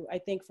to, I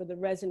think, for the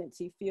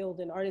residency field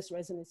and artist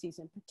residencies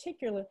in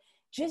particular,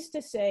 just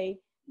to say,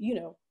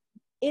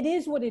 it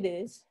is what it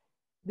is.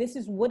 This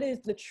is what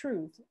is the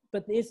truth,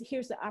 but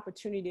here's the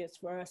opportunity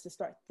for us to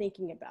start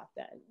thinking about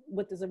that.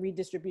 What does a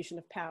redistribution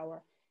of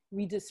power,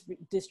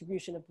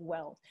 redistribution of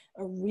wealth,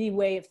 a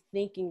way of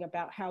thinking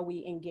about how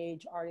we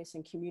engage artists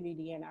and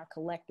community in our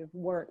collective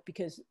work,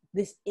 because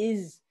this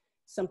is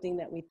something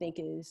that we think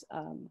is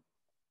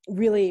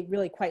really,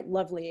 really quite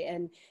lovely.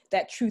 And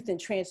that truth and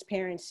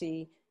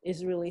transparency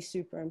is really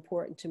super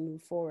important to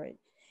move forward.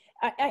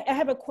 I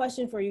have a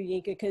question for you,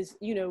 Yinka, because,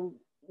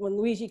 when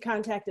Luigi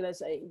contacted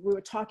us, we were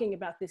talking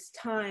about this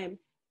time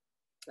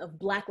of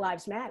Black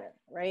Lives Matter,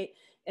 right?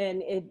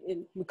 And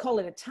we call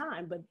it a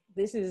time, but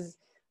this is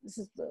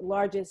the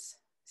largest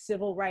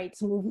civil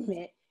rights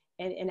movement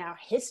in our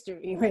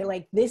history, right?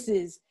 Like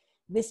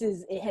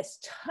it has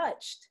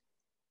touched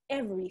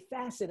every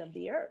facet of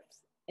the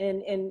earth,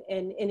 and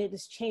it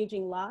is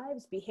changing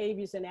lives,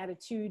 behaviors, and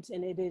attitudes,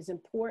 and it is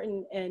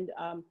important. And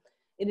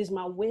it is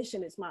my wish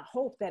and it's my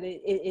hope that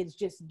it's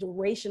just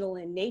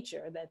durational in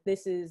nature, that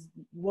this is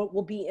what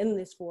will be in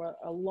this for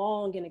a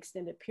long and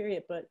extended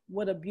period. But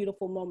what a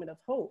beautiful moment of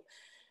hope.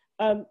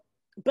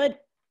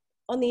 But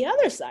on the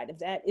other side of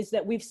that is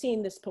that we've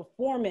seen this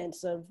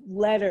performance of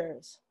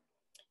letters,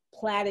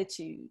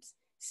 platitudes,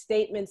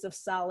 statements of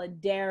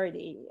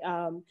solidarity,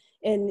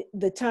 in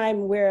the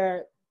time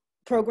where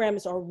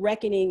programs are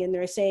reckoning and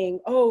they're saying,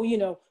 oh,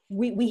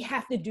 we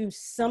have to do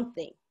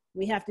something.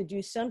 We have to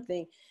do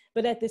something.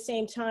 But at the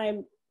same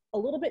time, a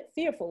little bit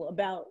fearful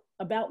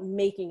about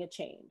making a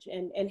change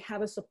and how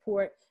to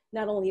support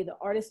not only the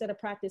artists that are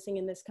practicing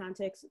in this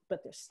context,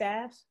 but their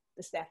staffs,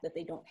 the staff that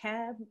they don't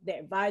have,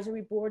 their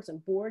advisory boards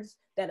and boards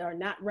that are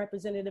not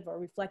representative or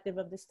reflective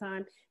of this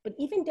time, but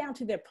even down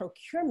to their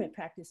procurement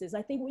practices.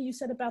 I think what you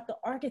said about the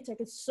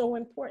architect is so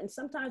important.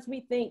 Sometimes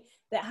we think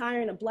that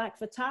hiring a Black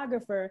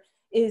photographer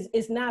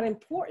is not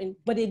important,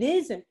 but it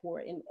is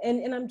important.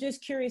 And I'm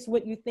just curious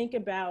what you think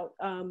about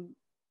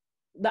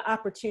the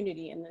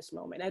opportunity in this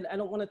moment. I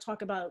don't want to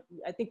talk about,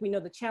 I think we know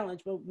the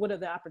challenge, but what are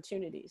the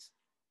opportunities?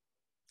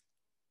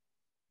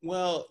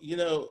 Well,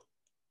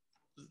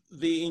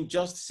 the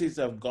injustices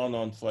have gone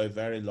on for a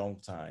very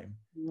long time.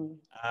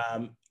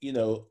 Mm-hmm.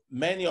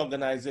 Many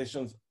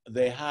organizations,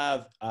 they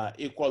have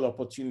equal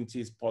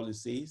opportunities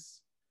policies,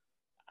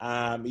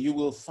 you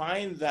will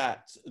find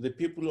that the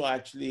people who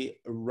actually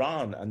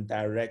run and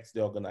direct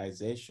the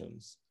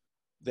organizations,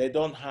 they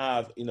don't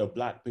have, you know,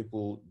 Black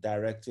people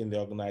directing the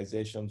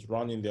organizations,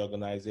 running the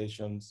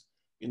organizations.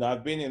 You know,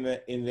 I've been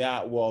in the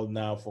art world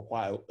now for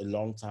quite a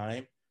long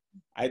time.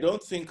 I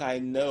don't think I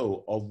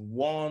know of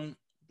one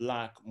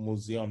Black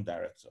museum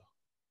director.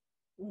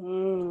 You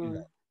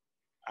know,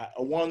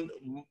 one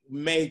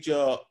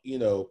major, you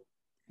know,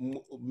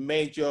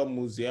 major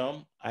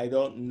museum, I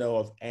don't know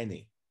of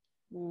any.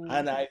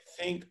 And I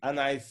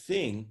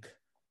think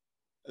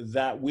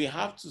that we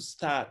have to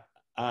start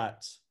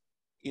at,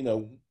 you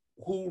know,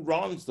 who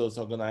runs those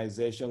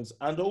organizations.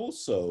 And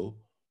also,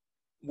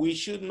 we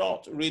should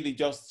not really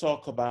just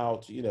talk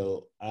about, you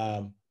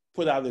know,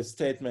 put out a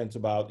statement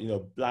about, you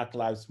know, Black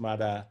Lives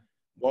Matter.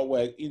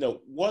 You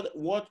know,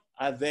 what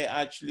are they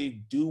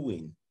actually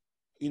doing?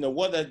 You know,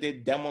 what are they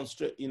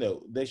demonstrate? You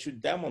know, they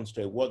should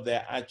demonstrate what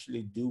they're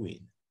actually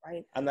doing.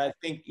 Right. And I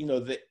think, you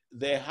know,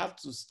 they have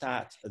to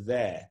start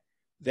there.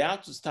 They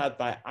have to start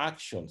by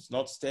actions,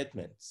 not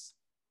statements.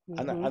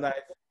 And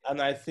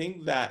I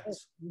think that,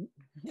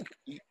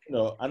 you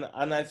know,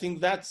 and I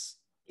think that's,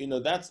 you know,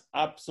 that's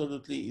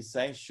absolutely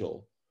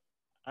essential.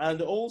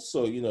 And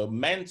also, you know,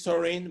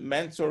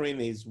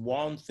 mentoring is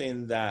one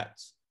thing that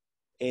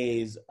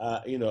is,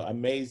 you know,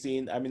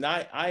 amazing. I mean,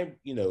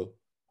 you know,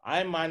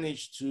 I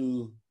managed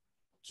to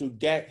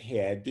get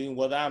here doing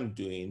what I'm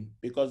doing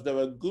because there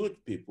were good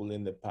people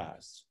in the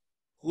past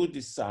who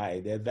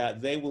decided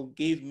that they will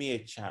give me a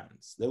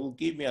chance. They will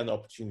give me an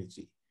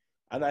opportunity.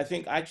 And I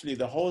think actually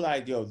the whole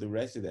idea of the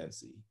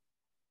residency,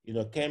 you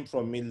know, came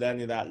from me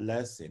learning that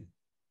lesson,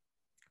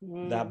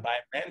 that by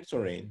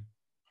mentoring,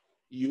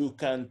 you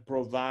can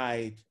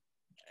provide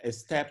a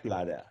step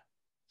ladder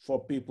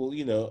for people,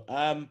 you know.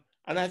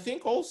 And I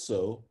think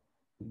also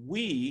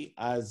we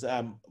as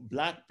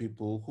Black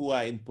people who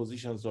are in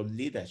positions of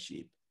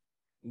leadership,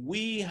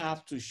 we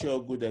have to show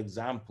good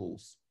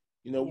examples.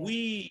 You know,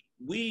 we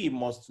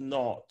must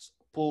not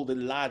pull the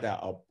ladder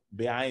up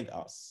behind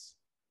us.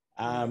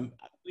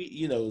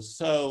 You know,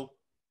 so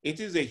it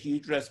is a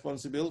huge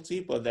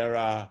responsibility, but there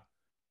are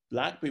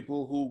Black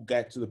people who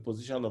get to the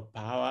position of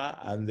power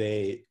and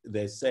they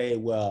say,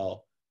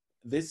 well,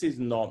 this is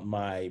not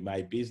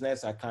my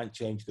business. I can't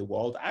change the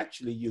world.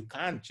 Actually, you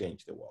can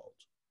change the world.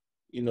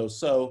 You know,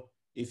 so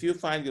if you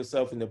find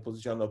yourself in a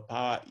position of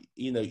power,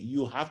 you know,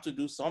 you have to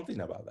do something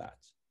about that.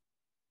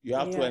 You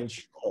have to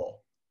ensure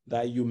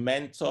that you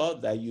mentor,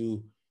 that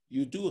you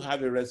do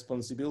have a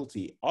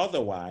responsibility.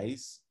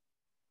 Otherwise,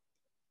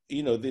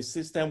 you know, the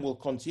system will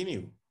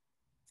continue.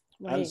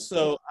 Right. And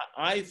so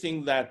I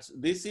think that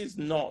this is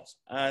not,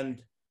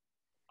 and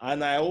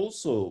I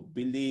also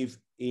believe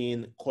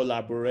in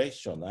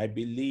collaboration. I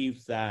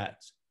believe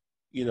that,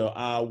 you know,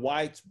 our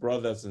white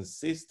brothers and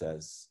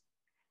sisters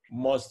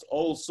must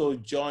also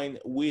join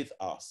with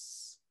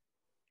us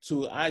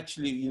to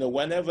actually, you know,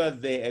 whenever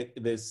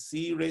they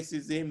see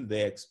racism,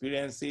 they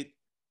experience it,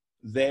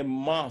 they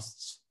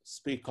must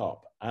speak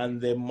up and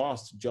they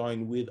must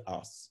join with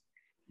us.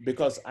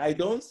 Because I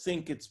don't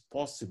think it's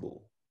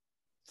possible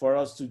for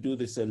us to do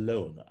this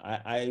alone.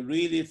 I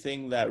really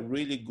think that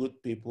really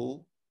good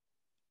people,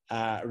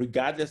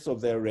 regardless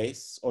of their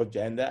race or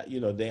gender, you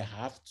know, they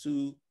have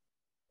to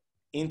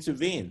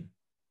intervene,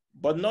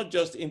 but not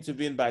just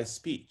intervene by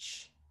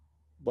speech,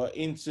 but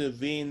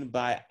intervene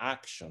by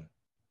action.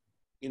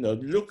 You know,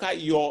 look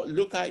at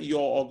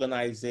your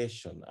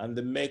organization and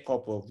the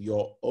makeup of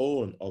your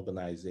own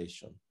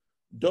organization.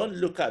 Don't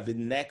look at the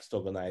next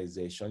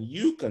organization.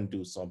 You can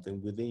do something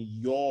within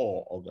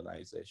your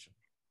organization.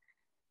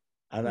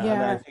 And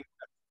I think,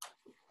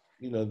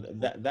 you know,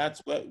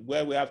 that's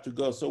where we have to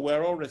go. So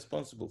we're all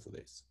responsible for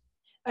this.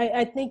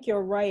 I think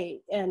you're right.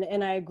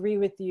 And I agree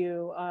with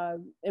you.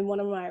 In one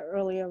of my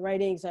earlier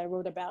writings, I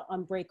wrote about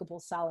unbreakable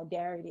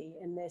solidarity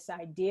and this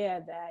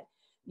idea that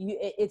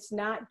it's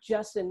not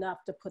just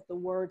enough to put the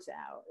words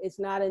out. It's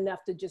not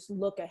enough to just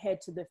look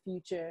ahead to the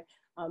future.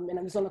 And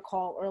I was on a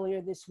call earlier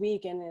this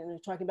week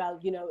and talking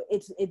about, you know,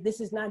 this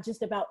is not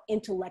just about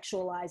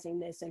intellectualizing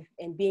this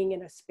and being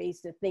in a space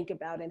to think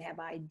about and have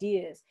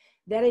ideas,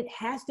 that it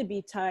has to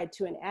be tied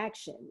to an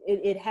action.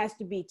 It has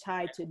to be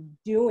tied to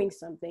doing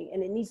something,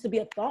 and it needs to be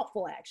a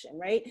thoughtful action,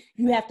 right?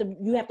 You have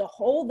to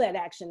hold that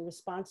action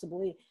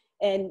responsibly.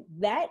 And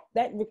that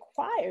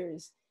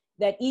requires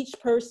that each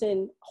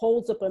person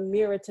holds up a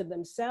mirror to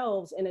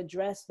themselves and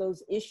address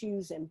those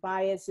issues and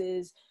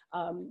biases,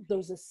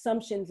 those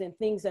assumptions and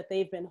things that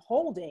they've been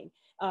holding,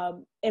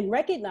 and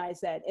recognize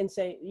that and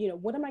say, you know,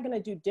 what am I going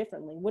to do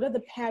differently? What are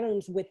the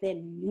patterns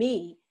within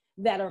me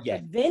that are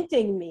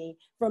preventing me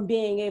from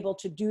being able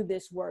to do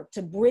this work,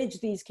 to bridge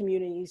these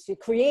communities, to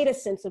create a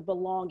sense of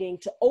belonging,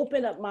 to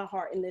open up my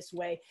heart in this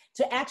way,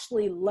 to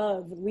actually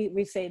love?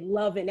 We say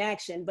love in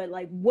action, but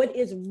like, what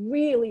is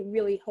really,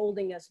 really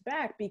holding us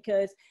back?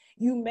 Because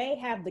you may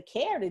have the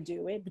care to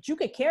do it, but you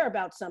could care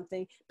about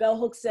something. Bell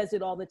Hooks says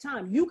it all the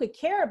time. You could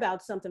care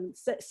about something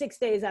 6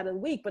 days out of the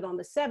week, but on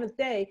the 7th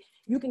day,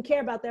 you can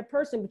care about that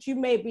person, but you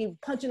may be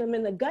punching them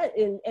in the gut,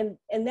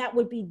 and that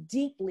would be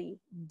deeply,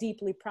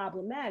 deeply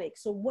problematic. static.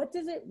 So what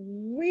does it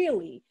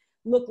really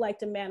look like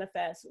to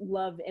manifest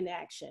love in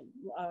action?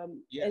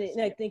 Yes.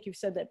 And I think you've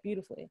said that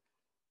beautifully.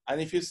 And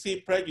if you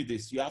see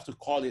prejudice, you have to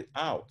call it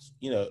out,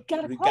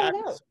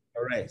 regardless of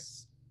the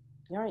race.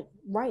 Right,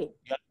 right.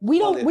 We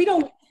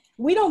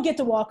don't get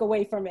to walk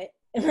away from it.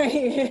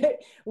 Right?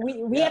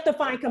 We have to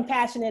find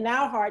compassion in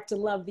our heart to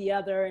love the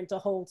other and to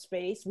hold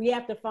space. We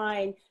have to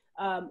find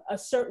a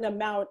certain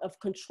amount of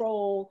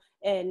control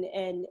and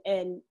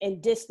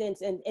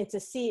distance and to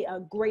see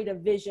a greater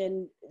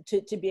vision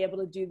to be able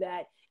to do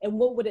that. And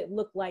what would it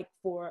look like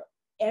for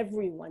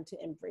everyone to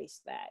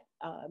embrace that?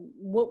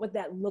 What would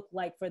that look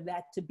like for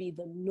that to be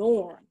the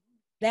norm?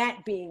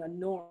 That being a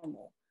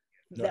normal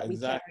that we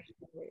carry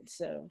forward.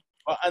 So.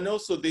 And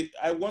also,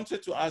 I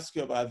wanted to ask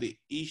you about the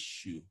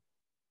issue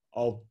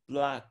of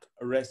Black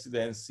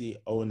residency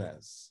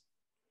owners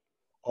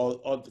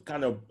or the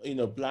kind of,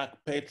 Black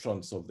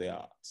patrons of the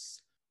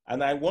arts.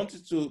 And I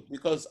wanted to,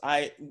 because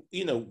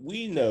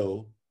we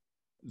know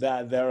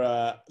that there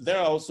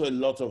are also a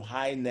lot of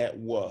high net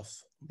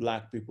worth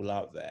Black people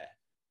out there.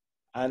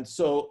 And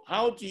so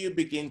how do you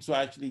begin to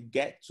actually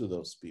get to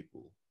those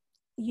people?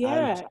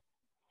 Yeah. And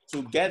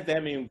to get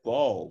them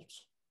involved?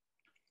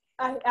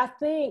 I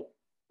think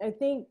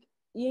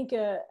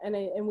Yinka,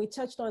 and we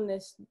touched on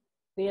this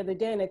the other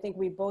day, and I think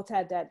we both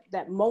had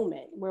that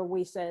moment where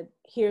we said,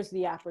 here's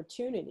the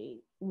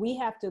opportunity. We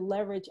have to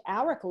leverage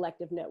our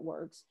collective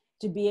networks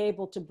to be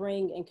able to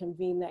bring and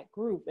convene that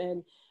group.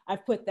 And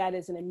I've put that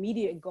as an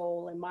immediate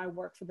goal in my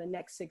work for the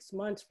next 6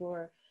 months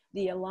for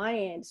the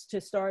Alliance,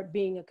 to start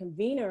being a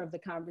convener of the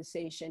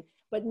conversation,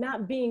 but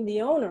not being the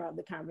owner of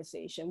the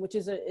conversation, which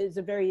is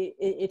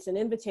it's an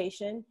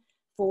invitation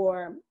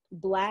for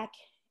Black,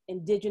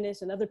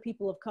 Indigenous, and other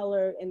people of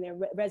color and their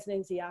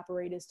residency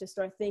operators to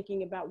start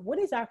thinking about what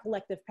is our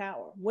collective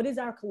power? What is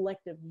our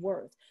collective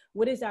worth?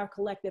 What is our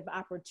collective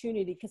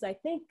opportunity? Because I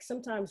think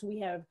sometimes we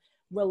have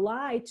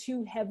relied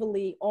too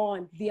heavily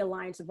on the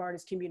Alliance of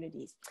Artists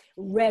Communities,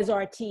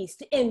 Residencies,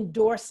 to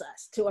endorse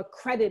us, to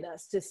accredit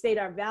us, to state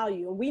our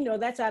value. And we know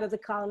that's out of the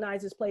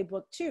colonizers'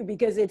 playbook too,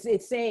 because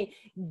it's saying,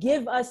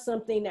 give us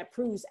something that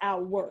proves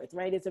our worth,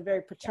 right? It's a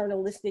very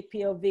paternalistic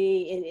POV.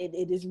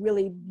 It is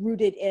really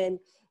rooted in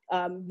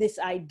this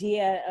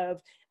idea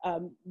of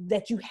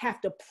that you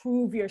have to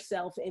prove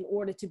yourself in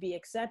order to be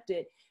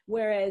accepted.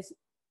 Whereas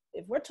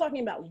if we're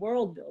talking about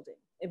world building,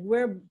 if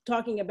we're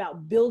talking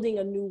about building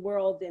a new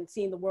world and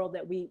seeing the world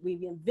that we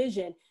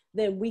envision,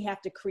 then we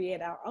have to create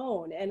our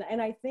own.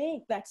 And I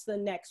think that's the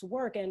next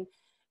work. And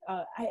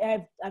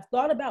I've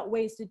thought about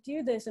ways to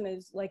do this. And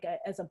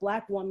as a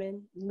Black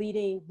woman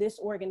leading this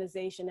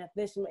organization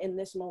in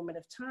this moment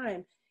of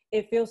time,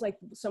 it feels like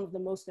some of the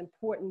most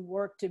important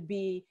work to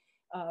be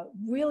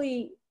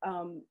really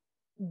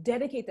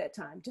dedicate that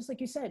time, just like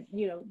you said,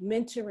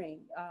 mentoring,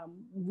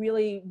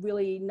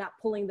 really not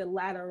pulling the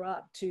ladder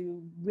up,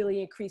 to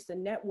really increase the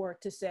network,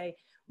 to say,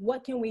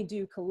 what can we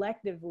do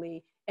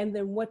collectively? And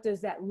then what does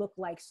that look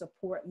like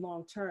support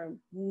long-term,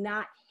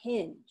 not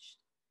hinged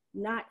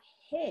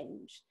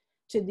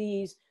to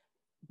these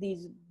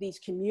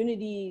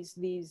communities,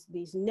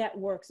 these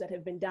networks that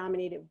have been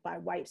dominated by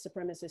white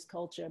supremacist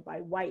culture,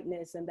 by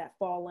whiteness, and that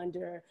fall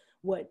under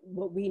what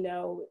we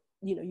know.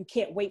 You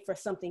can't wait for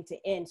something to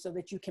end so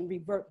that you can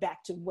revert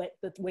back to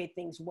the way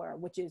things were,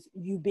 which is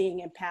you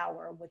being in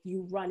power, with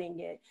you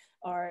running it.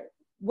 Or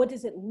what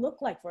does it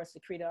look like for us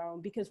to create our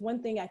own? Because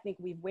one thing I think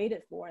we've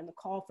waited for, and the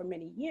call for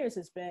many years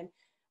has been,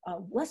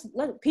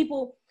 let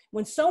people,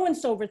 when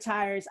so-and-so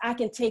retires, I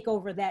can take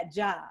over that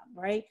job,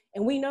 right?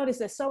 And we notice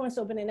that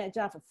so-and-so been in that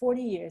job for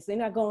 40 years. They're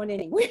not going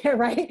anywhere,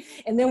 right?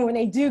 And then when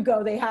they do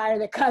go, they hire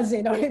their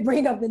cousin or they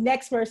bring up the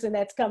next person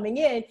that's coming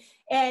in.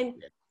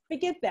 And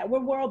forget that, we're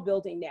world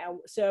building now.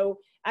 So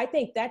I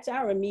think that's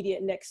our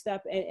immediate next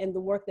step, and the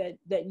work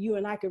that you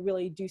and I could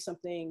really do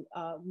something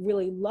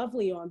really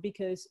lovely on,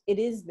 because it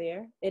is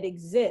there, it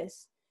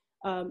exists,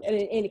 and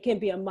it can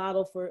be a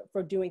model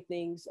for doing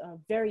things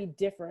very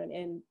different,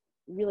 and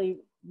really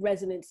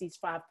Residencies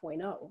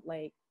 5.0,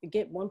 like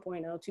forget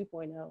 1.0,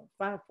 2.0,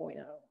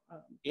 5.0.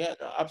 Yeah,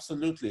 no,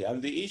 absolutely.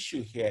 And the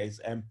issue here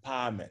is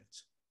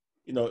empowerment.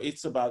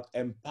 It's about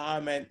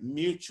empowerment,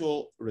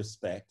 mutual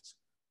respect,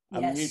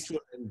 and mutual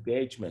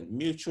engagement,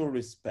 mutual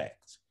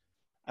respect.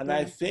 And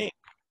I think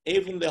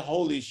even the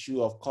whole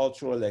issue of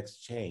cultural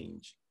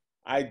exchange,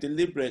 I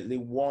deliberately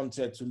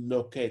wanted to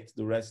locate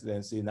the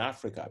residency in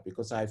Africa,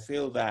 because I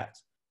feel that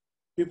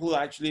people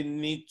actually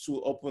need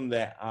to open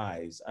their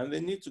eyes and they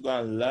need to go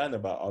and learn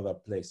about other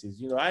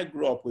places. I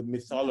grew up with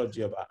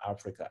mythology about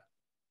Africa.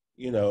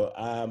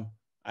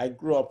 I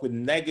grew up with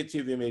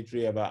negative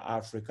imagery about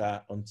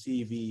Africa on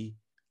TV.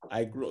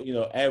 I grew,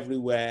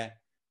 everywhere.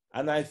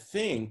 And I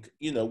think,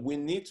 we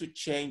need to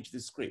change the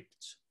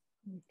script.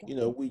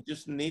 We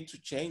just need to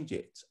change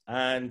it.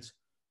 And,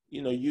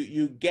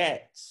 you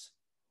get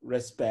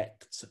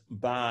respect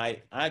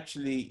by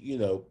actually,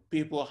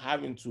 people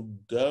having to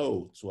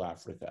go to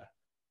Africa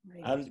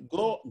and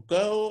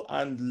go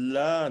and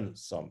learn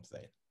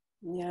something,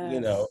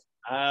 and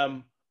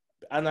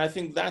I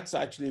think that's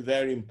actually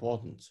very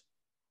important.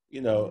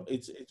 You know,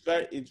 it's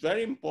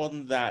very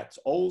important that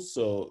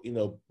also, you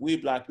know, we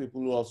Black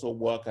people who also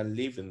work and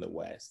live in the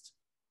West,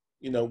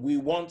 you know, we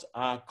want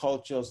our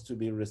cultures to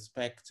be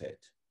respected.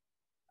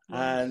 Yes.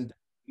 And,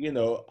 you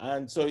know,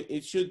 and so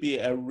it should be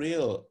a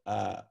real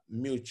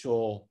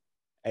mutual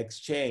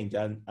exchange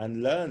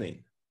and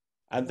learning.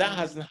 And that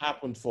hasn't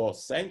happened for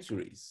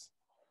centuries.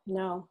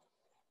 No,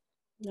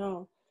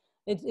 no.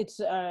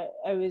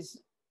 I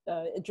was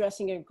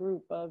addressing a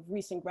group of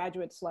recent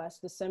graduates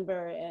last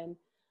December, and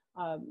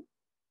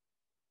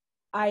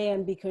I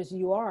am because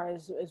you are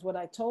is what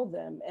I told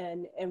them.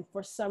 And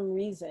for some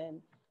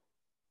reason,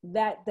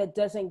 that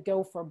doesn't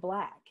go for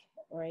Black,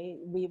 right?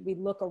 We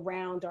look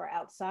around or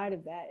outside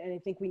of that. And I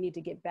think we need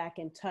to get back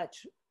in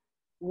touch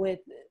with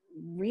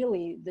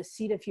really the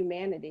seed of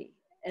humanity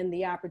and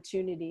the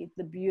opportunity,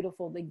 the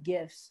beautiful, the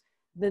gifts,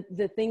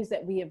 the things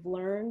that we have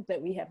learned,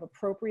 that we have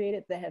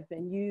appropriated, that have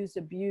been used,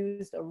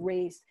 abused,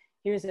 erased.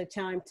 Here's a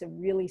time to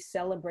really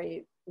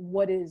celebrate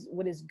what is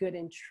good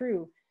and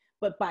true.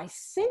 But by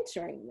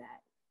centering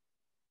that,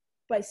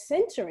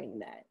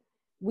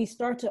 we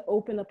start to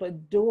open up a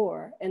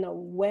door in a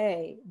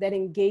way that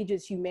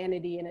engages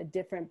humanity in a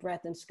different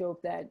breadth and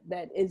scope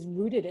that is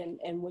rooted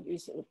in what you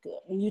say,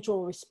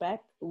 mutual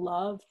respect,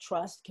 love,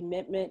 trust,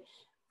 commitment.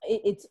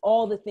 It's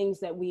all the things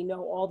that we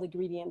know, all the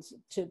ingredients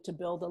to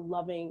build a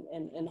loving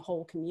and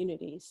whole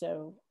community.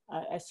 So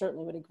I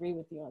certainly would agree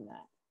with you on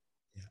that.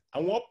 Yeah.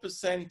 And what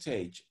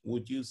percentage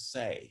would you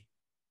say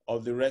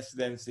of the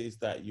residencies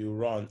that you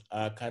run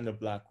are kind of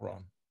Black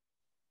run?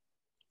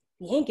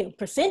 Yinka,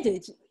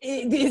 percentage,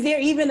 is there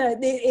even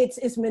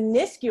it's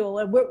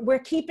minuscule. We're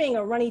keeping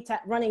a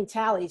running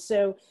tally.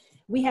 So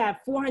we have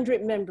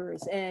 400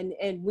 members, and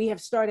we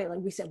have started, like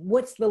we said,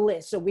 what's the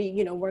list? So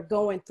we're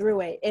going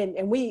through it,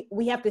 and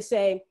we have to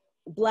say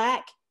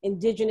Black,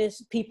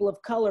 Indigenous, people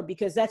of color,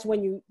 because that's where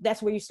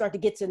you start to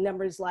get to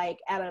numbers like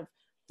out of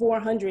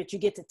 400 you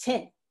get to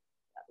 10,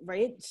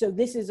 right? So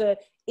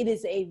it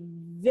is a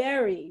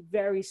very,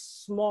 very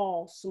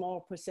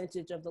small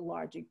percentage of the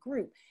larger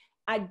group.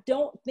 I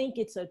don't think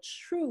it's a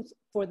truth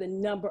for the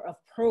number of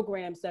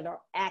programs that are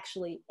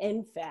actually,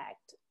 in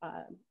fact,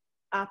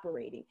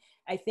 operating.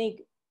 I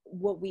think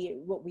what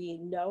we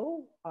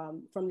know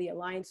from the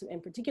Alliance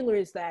in particular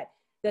is that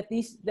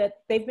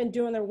they've been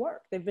doing their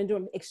work. They've been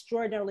doing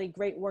extraordinarily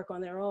great work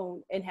on their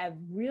own, and have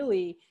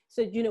really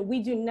said,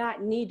 we do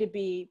not need to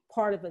be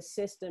part of a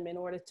system in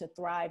order to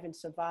thrive and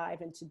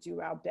survive and to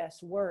do our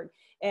best work.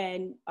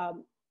 And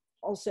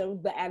also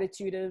the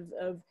attitude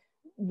of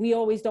we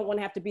always don't want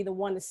to have to be the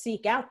one to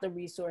seek out the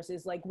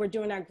resources. Like, we're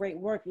doing our great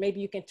work.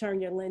 Maybe you can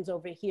turn your lens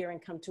over here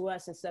and come to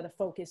us instead of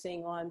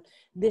focusing on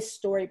this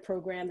story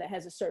program that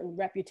has a certain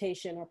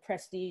reputation or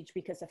prestige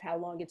because of how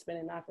long it's been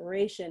in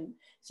operation.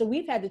 So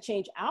we've had to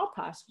change our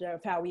posture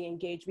of how we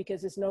engage,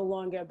 because it's no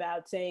longer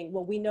about saying,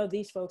 well, we know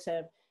these folks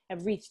have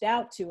reached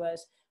out to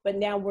us, but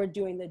now we're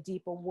doing the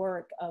deeper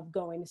work of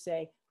going to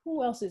say,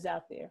 who else is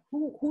out there?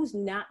 Who's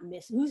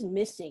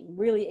missing?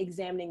 Really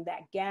examining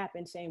that gap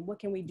and saying, what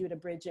can we do to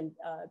bridge and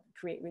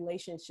create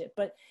relationship?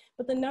 But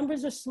the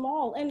numbers are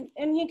small, and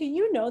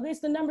Yinka,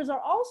 this. The numbers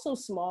are also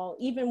small.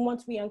 Even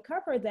once we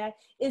uncover that,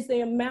 is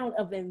the amount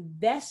of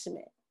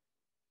investment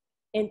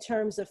in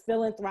terms of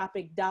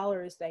philanthropic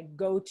dollars that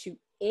go to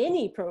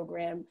any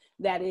program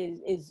that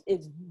is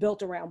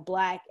built around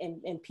Black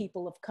and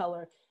people of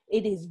color.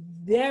 It is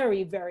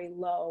very, very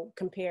low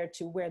compared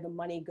to where the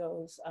money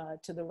goes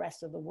to the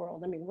rest of the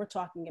world. I mean, we're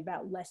talking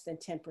about less than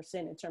 10%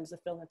 in terms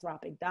of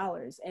philanthropic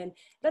dollars. And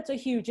that's a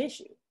huge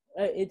issue.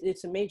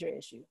 It's a major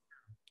issue.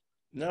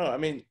 No, I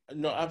mean,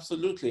 no,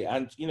 absolutely.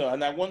 And,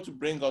 and I want to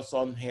bring us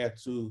on here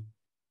to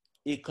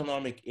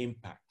economic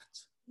impact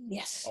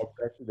of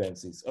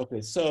residencies.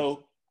 Okay,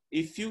 so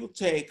if you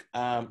take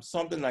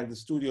something like the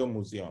Studio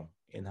Museum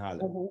in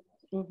Harlem,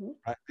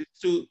 right?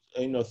 To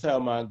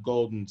Thelma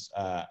Golden's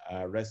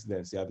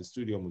residency at the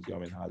Studio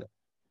Museum in Harlem.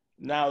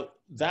 Now,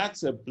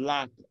 that's a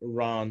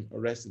Black-run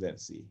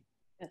residency.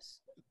 Yes.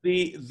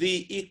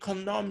 The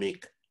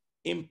economic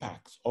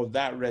impact of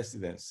that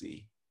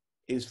residency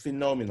is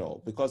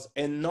phenomenal, because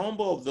a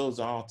number of those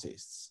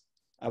artists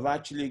have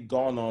actually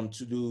gone on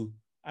to do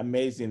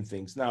amazing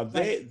things. Now,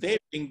 they've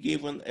been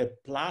given a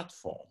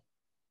platform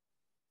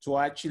to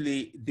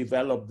actually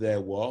develop their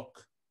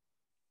work,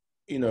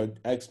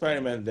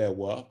 experiment their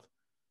work.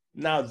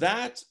 Now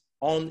that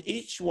on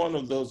each one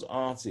of those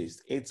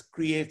artists, it's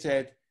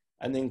created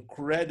an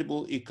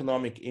incredible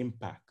economic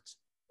impact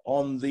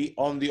on the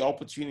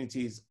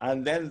opportunities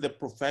and then the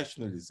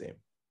professionalism.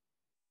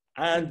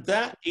 And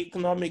that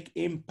economic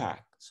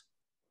impact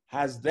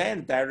has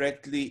then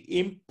directly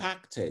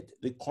impacted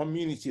the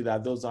community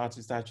that those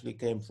artists actually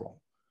came from.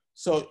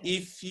 So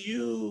if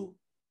you,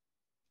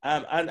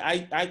 and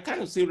I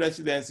kind of see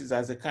residencies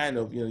as a kind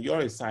of, you're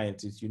a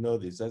scientist,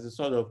 this, as a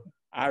sort of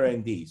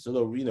R&D, sort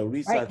of,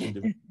 research and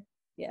development.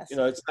 Yes.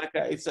 It's like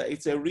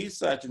it's a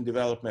research and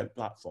development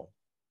platform.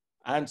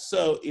 And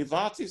so if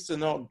artists are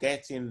not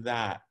getting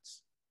that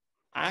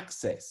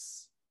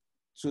access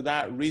to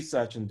that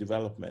research and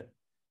development,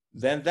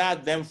 then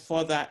that then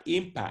further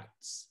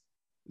impacts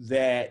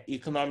their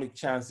economic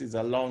chances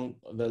along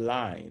the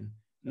line,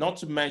 not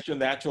to mention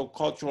the actual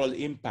cultural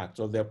impact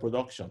of their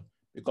production,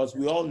 because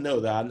we all know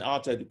that an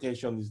art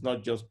education is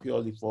not just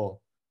purely for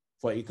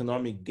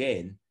economic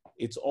gain,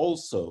 it's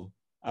also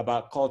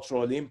about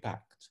cultural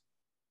impact.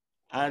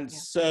 And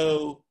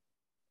so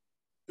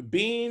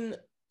being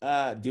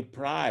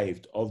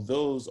deprived of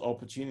those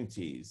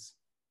opportunities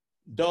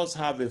does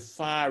have a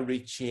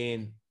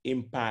far-reaching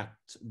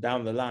impact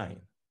down the line.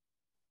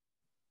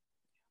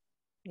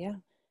 Yeah,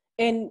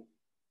 and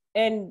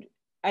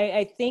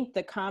I think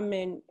the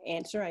common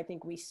answer, I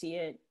think we see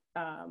it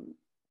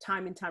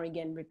time and time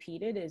again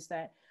repeated, is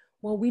that,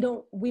 well, we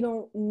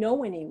don't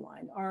know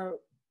anyone, or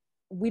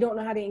we don't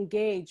know how to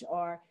engage,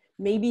 or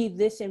maybe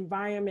this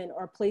environment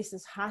or place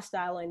is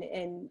hostile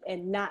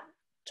and not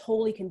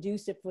totally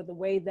conducive for the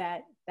way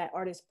that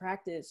artists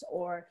practice,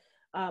 or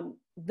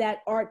that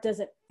art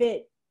doesn't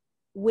fit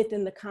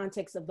within the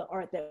context of the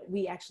art that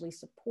we actually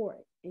support.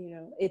 You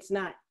know, it's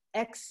not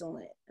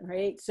excellent,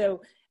 right?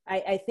 So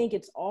I think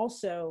it's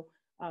also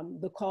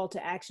the call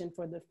to action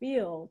for the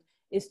field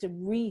is to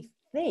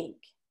rethink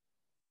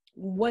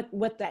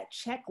what that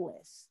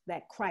checklist,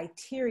 that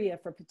criteria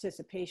for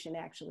participation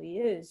actually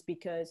is,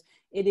 because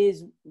it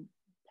is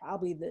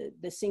probably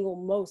the single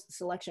most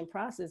selection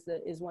process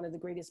that is one of the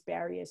greatest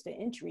barriers to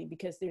entry,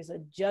 because there's a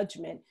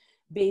judgment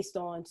based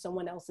on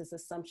someone else's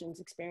assumptions,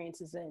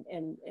 experiences,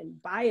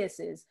 and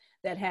biases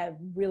that have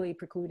really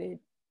precluded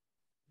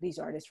these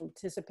artists from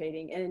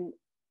participating.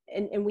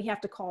 And we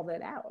have to call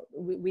that out.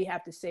 We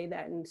have to say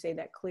that, and say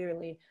that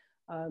clearly.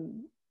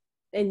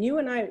 And you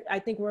and I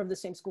think we're of the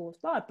same school of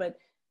thought, but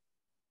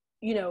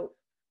you know,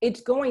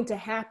 it's going to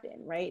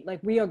happen, right? Like,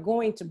 we are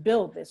going to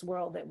build this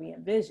world that we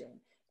envision,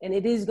 and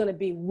it is going to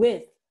be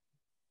with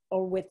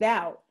or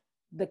without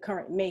the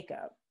current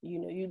makeup. You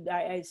know,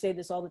 I say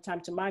this all the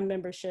time to my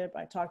membership.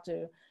 I talk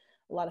to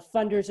a lot of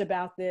funders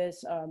about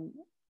this,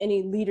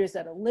 any leaders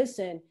that'll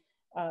listen,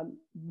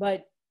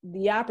 but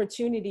the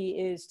opportunity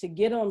is to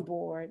get on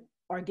board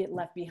or get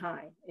left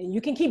behind. And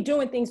you can keep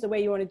doing things the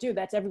way you want to do.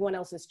 That's everyone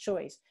else's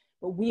choice.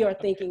 But we are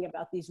thinking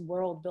about these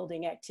world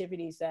building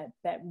activities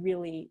that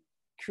really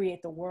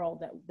create the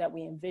world that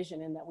we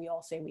envision and that we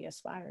all say we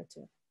aspire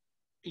to.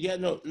 Yeah,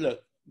 no,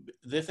 look,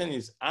 the thing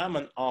is, I'm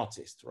an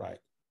artist, right?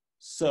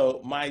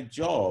 So my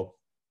job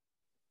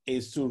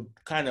is to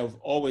kind of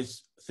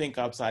always think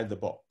outside the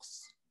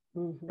box,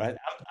 right?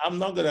 I'm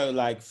not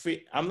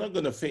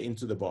gonna fit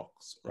into the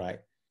box, right?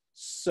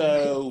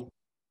 So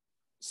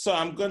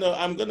I'm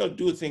gonna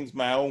do things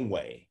my own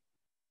way,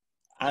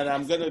 and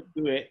I'm gonna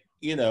do it.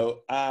 You know,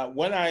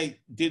 when I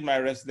did my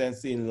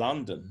residency in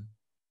London,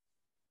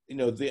 you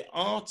know, the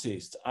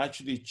artist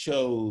actually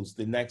chose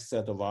the next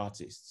set of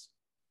artists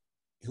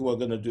who are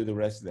going to do the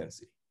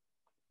residency.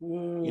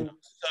 You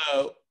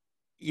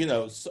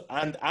know,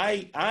 and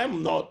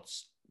I'm not,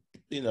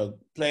 you know,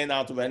 playing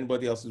out of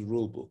anybody else's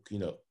rule book. You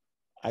know,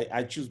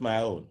 I choose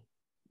my own,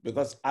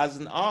 because as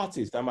an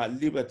artist, I'm at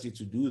liberty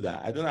to do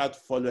that. I don't have to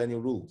follow any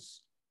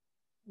rules.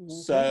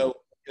 So,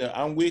 you know,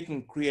 and we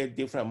can create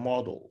different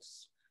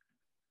models.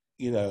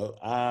 You know,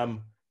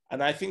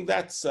 and I think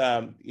that's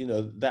you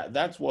know,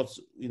 that's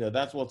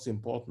what's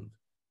important,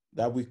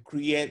 that we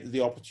create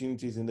the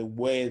opportunities in the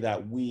way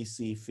that we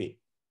see fit.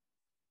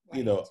 Right.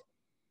 You know,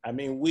 I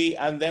mean,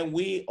 and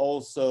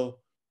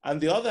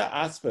the other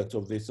aspect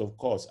of this, of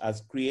course,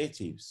 as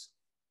creatives,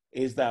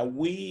 is that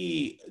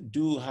we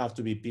do have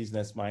to be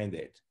business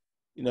minded.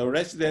 You know,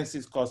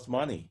 residencies cost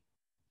money.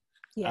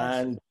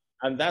 Yes.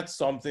 And that's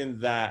something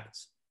that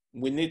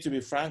we need to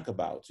be frank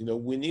about. You know,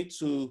 we need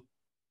to,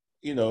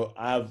 you know,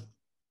 have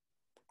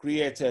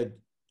created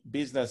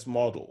business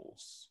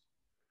models,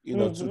 you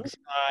know, to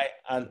try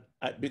and,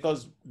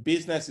 because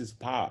business is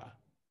power.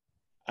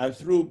 And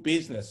through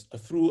business,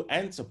 through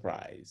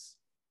enterprise,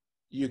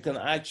 you can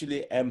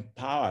actually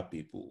empower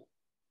people.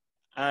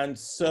 And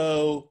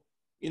so,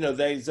 you know,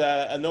 there's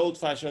an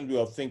old-fashioned way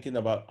of thinking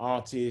about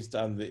artists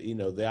and the, you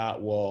know, the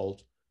art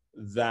world,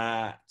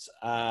 that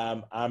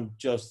I'm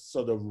just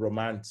sort of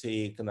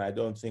romantic and I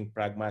don't think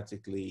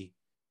pragmatically.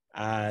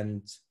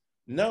 And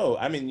no,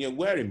 I mean,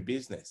 we're in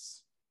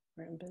business.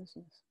 We're in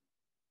business.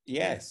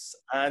 Yes,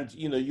 and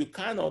you know, you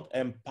cannot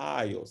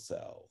empower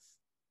yourself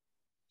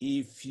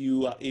if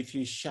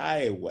you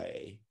shy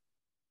away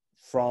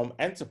from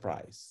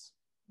enterprise.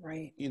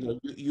 Right. You know,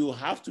 you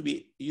have to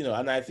be, you know,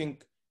 and I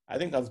think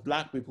as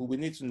Black people, we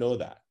need to know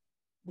that.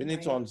 We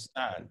need to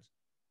understand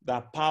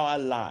that power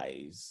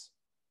lies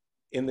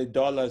in the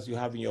dollars you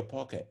have in your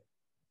pocket.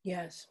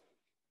 Yes.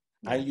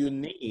 And you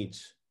need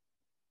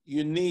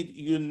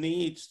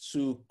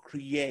to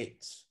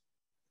create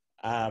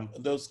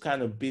those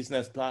kind of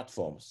business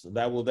platforms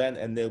that will then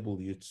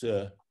enable you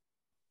to,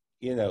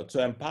 you know,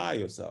 to empower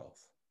yourself.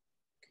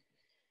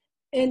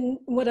 And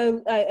what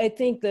I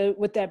think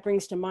what that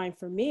brings to mind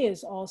for me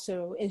is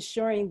also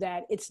ensuring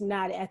that it's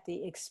not at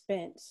the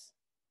expense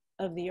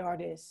of the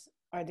artists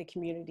or the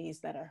communities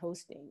that are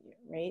hosting you,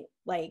 right?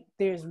 Like,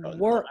 there's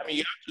work. I mean,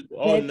 you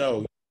have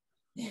to,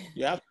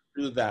 you have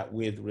to do that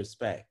with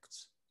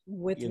respect.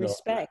 With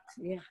respect,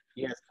 yeah.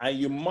 Yes, and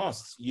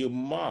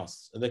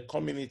the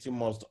community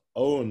must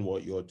own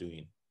what you're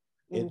doing.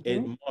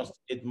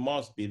 It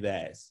must be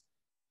theirs.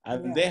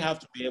 And they have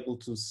to be able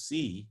to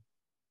see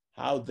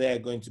how they're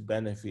going to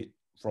benefit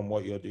from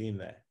what you're doing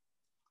there.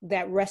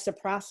 That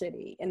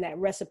reciprocity, and that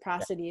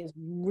reciprocity is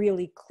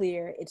really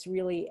clear. It's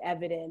really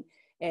evident.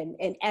 And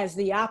as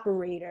the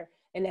operator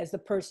and as the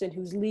person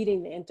who's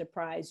leading the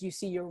enterprise, you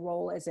see your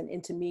role as an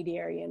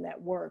intermediary in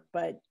that work.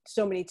 But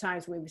so many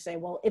times we would say,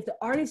 well, if the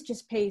artist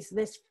just pays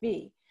this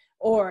fee,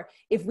 or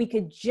if we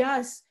could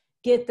just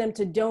get them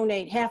to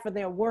donate half of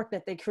their work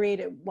that they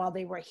created while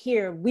they were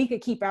here, we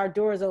could keep our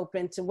doors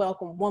open to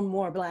welcome one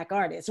more Black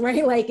artist,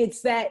 right? Like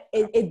it's that,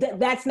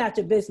 that's not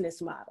your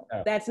business model.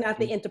 No. That's not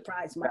the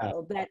enterprise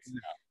model. That's,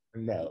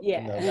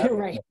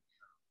 right.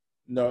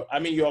 No, I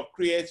mean, you're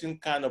creating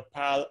kind of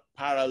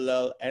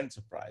parallel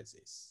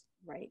enterprises.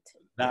 Right.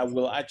 That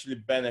will actually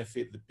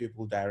benefit the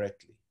people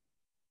directly,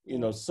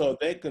 so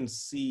they can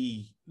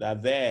see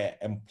that they're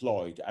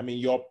employed. I mean,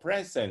 your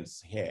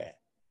presence here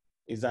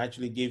is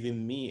actually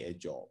giving me a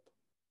job.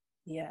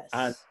 Yes.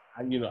 And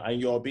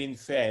you're being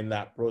fair in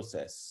that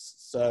process.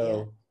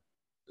 So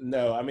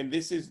no, I mean,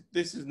 this is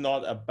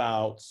not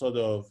about sort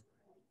of,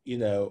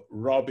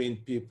 robbing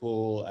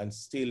people and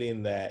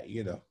stealing their,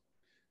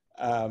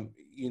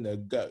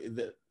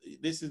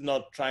 this is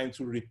not trying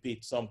to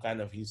repeat some kind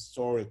of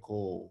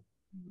historical,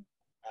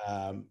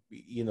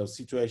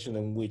 situation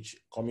in which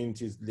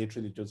communities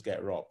literally just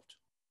get robbed.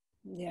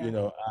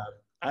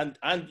 And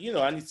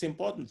it's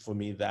important for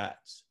me that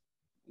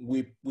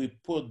we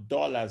put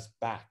dollars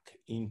back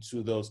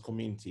into those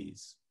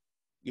communities,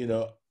 and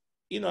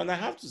I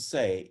have to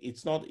say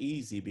it's not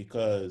easy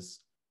because,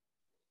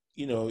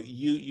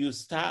 you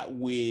start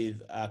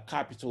with a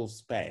capital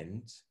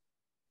spend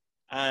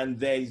and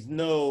there's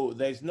no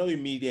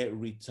immediate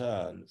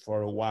return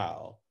for a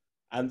while.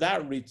 And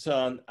that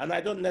return, and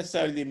I don't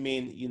necessarily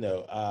mean,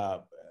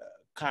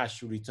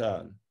 cash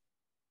return.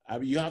 I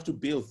mean, you have to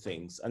build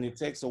things and it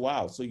takes a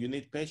while. So you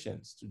need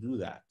patience to do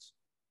that.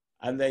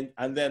 And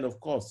then of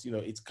course,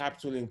 it's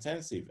capital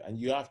intensive and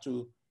you have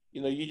to,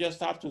 you just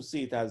have to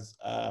see it as,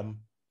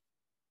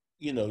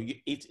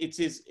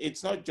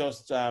 it's not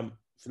just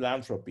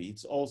philanthropy,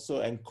 it's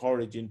also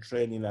encouraging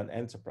training and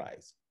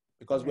enterprise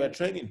because we're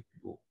training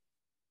people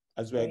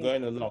as we're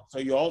going along. So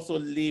you're also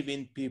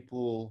leaving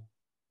people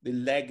the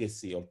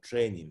legacy of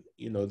training.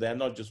 They're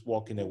not just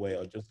walking away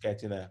or just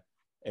getting a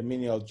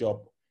menial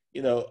job.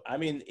 I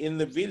mean, in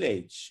the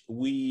village,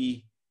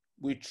 we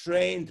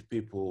trained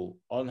people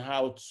on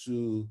how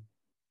to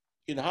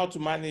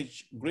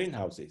manage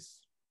greenhouses.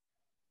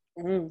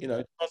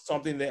 It's not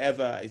something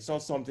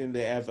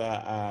they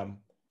ever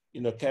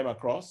came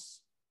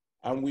across.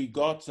 And we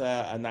got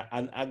an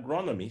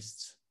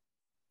agronomist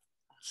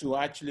to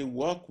actually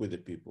work with the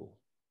people.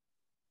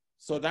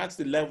 So that's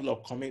the level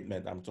of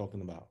commitment I'm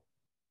talking about.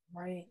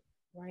 Right.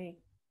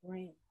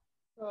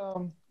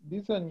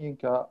 Lisa and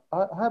Yinka,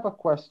 I have a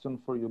question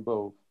for you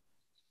both.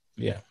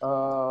 Yeah.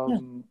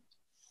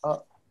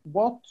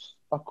 What,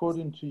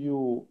 according to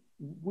you,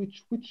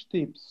 which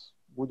tips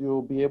would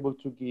you be able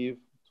to give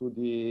to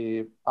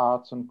the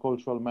arts and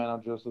cultural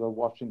managers that are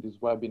watching this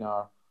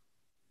webinar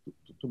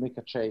to make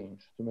a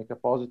change, to make a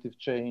positive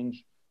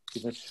change,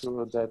 to make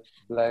sure that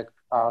Black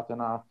art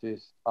and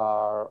artists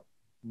are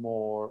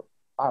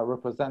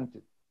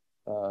represented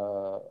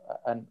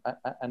and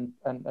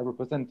a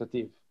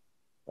representative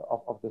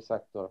of the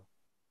sector?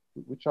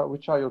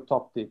 Which are your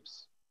top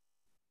tips?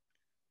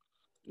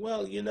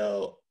 Well,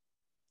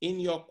 in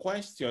your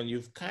question,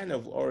 you've kind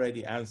of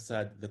already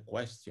answered the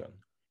question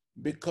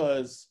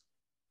because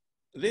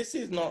this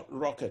is not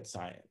rocket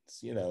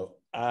science.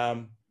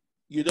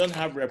 You don't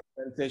have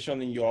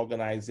representation in your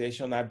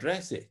organization,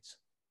 address it.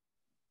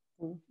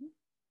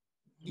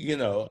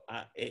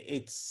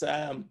 It's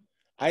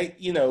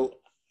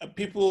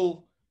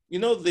people,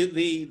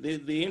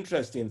 the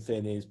interesting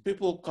thing is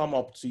people come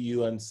up to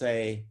you and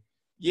say,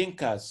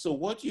 Yinka, so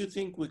what do you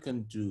think we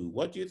can do?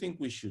 What do you think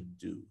we should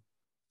do?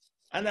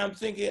 And I'm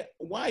thinking,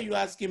 why are you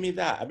asking me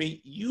that? I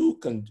mean, you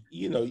can,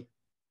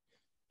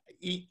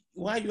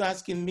 why are you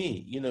asking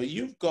me?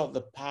 You've got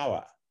the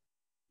power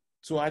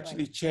to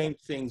actually change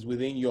things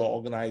within your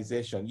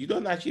organization. You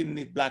don't actually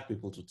need Black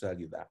people to tell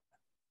you that.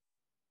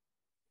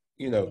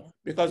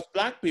 Because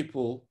Black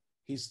people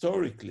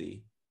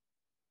historically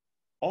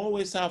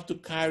always have to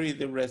carry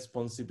the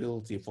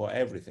responsibility for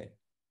everything.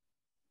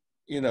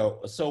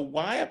 So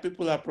why are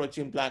people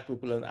approaching Black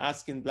people and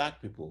asking Black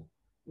people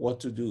what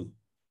to do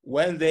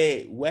when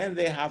they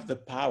have the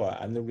power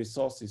and the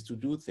resources to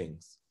do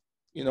things?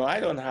 I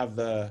don't have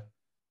the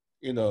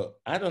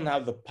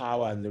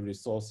power and the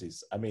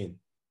resources. I mean,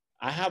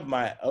 I have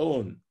my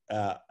own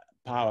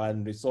power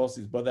and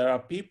resources, but there are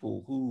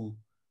people who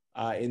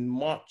are in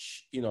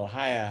much,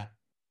 higher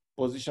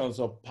positions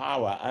of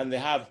power and they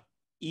have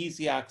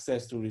easy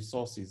access to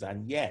resources,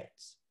 and yet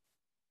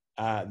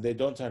they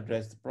don't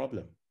address the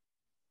problem.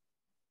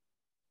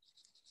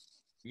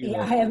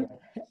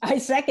 I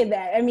second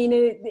that. I mean,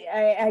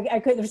 I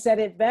couldn't have said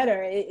it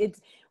better.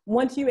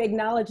 once you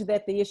acknowledge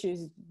that the issue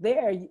is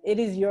there, it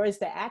is yours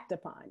to act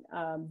upon.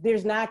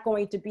 There's not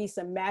going to be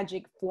some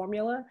magic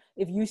formula.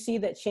 If you see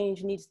that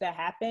change needs to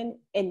happen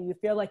and you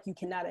feel like you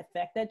cannot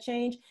affect that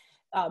change,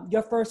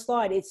 your first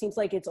thought, it seems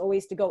like it's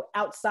always to go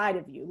outside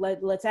of you.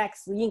 Let's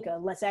ask Yinka,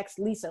 let's ask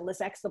Lisa,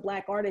 let's ask the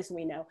Black artists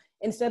we know.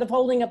 Instead of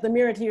holding up the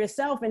mirror to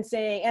yourself and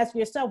saying, ask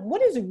yourself,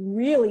 what is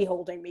really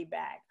holding me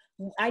back?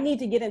 I need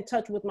to get in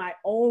touch with my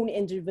own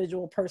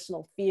individual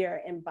personal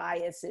fear and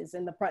biases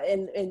and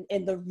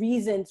the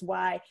reasons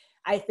why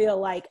I feel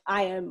like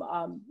I am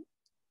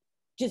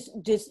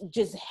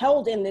just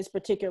held in this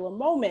particular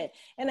moment.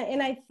 And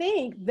I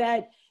think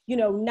that, you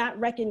know, not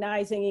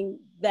recognizing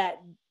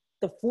that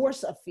the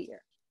force of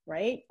fear,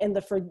 right? And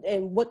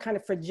what kind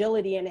of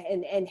fragility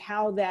and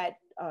how that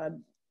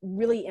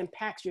really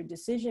impacts your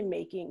decision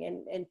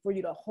making, and for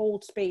you to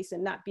hold space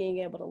and not being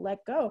able to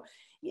let go,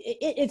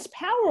 it's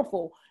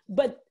powerful.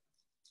 But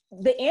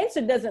the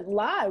answer doesn't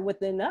lie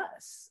within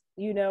us.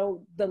 You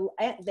know, the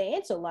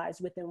answer lies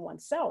within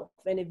oneself.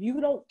 And if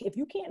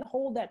you can't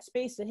hold that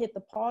space to hit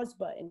the pause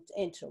button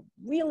and to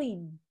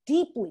really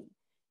deeply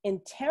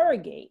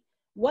interrogate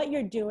what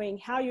you're doing,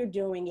 how you're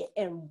doing it,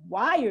 and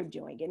why you're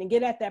doing it, and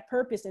get at that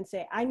purpose and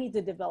say, I need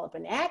to develop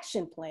an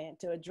action plan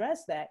to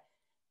address that,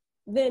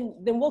 then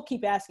we'll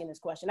keep asking this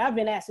question. I've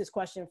been asked this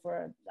question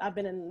I've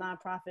been in the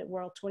nonprofit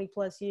world 20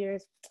 plus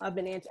years. I've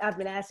been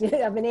answering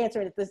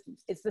it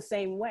it's the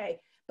same way,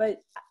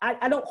 but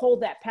I don't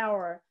hold that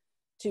power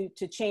to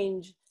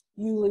change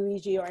you,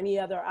 Luigi, or any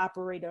other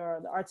operator or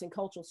the arts and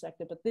cultural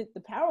sector, but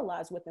the power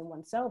lies within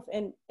oneself.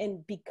 And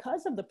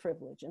because of the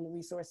privilege and the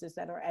resources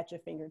that are at your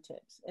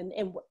fingertips,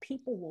 and what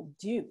people will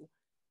do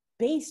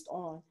based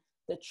on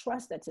the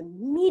trust that's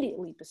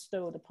immediately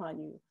bestowed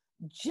upon you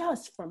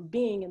just from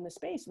being in the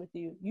space with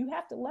you, you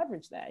have to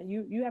leverage that.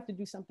 You have to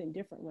do something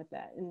different with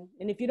that. And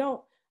if you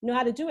don't know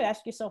how to do it,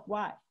 ask yourself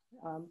why.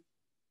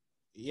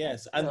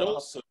 Yes, and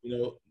also, you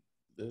know,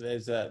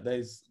 there's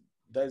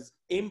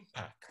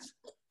impact.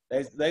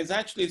 There's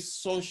actually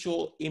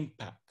social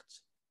impact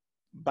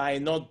by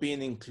not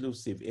being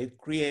inclusive. It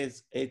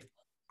creates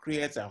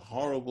a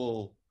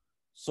horrible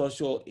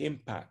social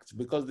impact,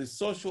 because the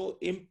social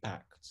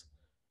impact,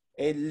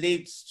 it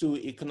leads to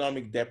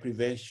economic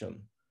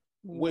deprivation,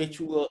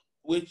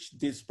 which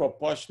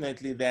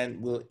disproportionately then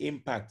will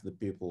impact the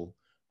people.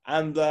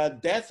 And the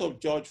death of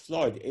George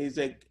Floyd is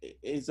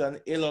an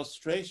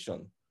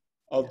illustration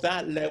of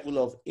that level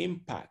of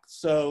impact.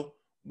 So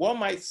what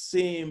might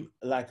seem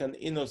like an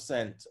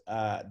innocent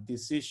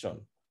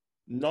decision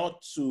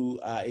not to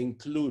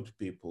include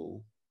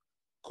people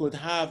could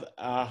have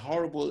a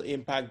horrible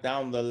impact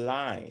down the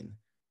line.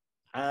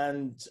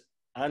 And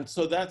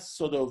so that's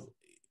sort of,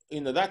 you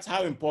know, that's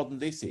how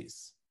important this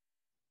is.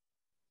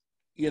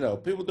 You know,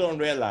 people don't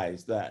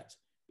realize that,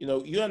 you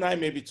know, you and I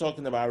may be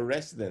talking about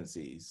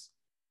residencies,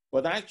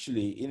 but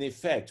actually, in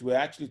effect, we're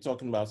actually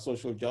talking about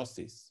social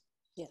justice.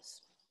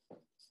 Yes.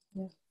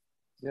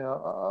 Yeah,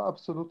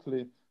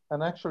 absolutely.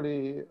 And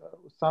actually,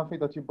 something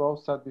that you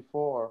both said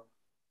before,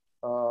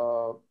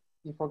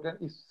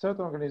 if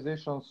certain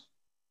organizations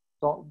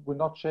will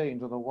not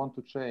change or don't want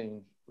to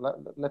change,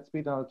 let's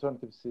build an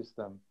alternative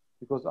system.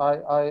 Because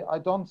I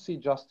don't see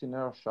just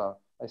inertia,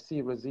 I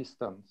see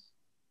resistance.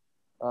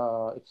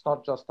 It's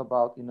not just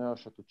about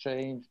inertia to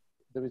change.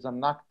 There is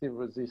an active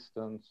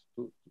resistance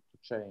to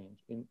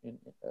change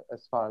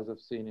as far as I've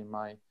seen in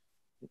my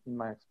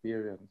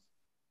experience.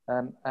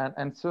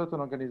 And certain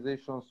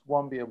organizations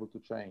won't be able to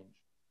change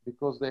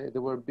because they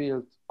were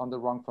built on the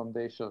wrong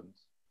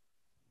foundations.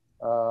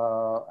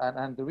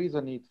 And there is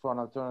a need for an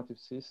alternative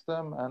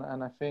system.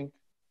 And I think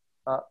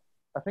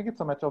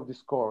it's a matter of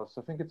discourse.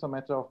 I think it's a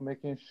matter of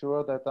making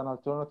sure that an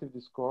alternative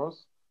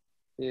discourse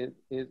is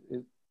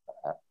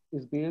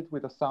built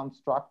with a sound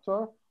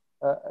structure,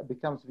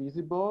 becomes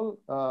visible,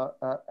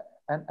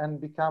 and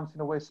becomes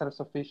in a way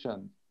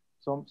self-sufficient.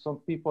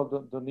 Some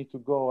people don't need to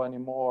go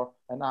anymore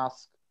and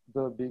ask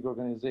the big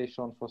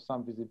organization for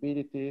some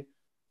visibility,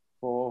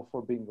 for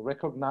being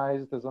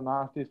recognized as an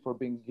artist, for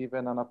being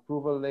given an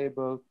approval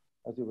label,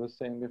 as you were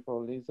saying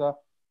before, Lisa.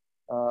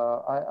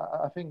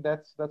 I think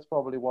that's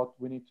probably what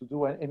we need to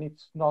do, and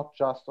it's not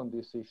just on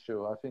this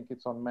issue. I think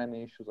it's on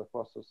many issues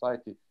across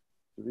society.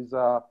 There's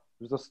a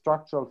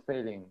structural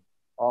failing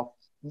of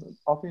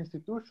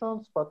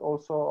institutions, but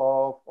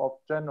also of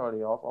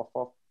generally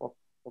of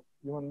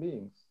human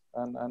beings,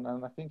 and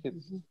I think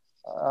it's.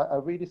 I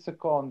really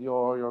second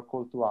your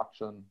call to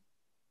action.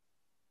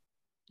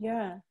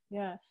 Yeah.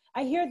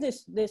 I hear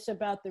this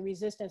about the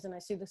resistance, and I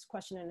see this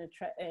question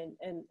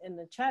in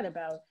the chat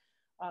about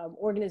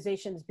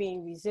organizations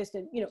being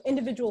resistant. You know,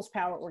 individuals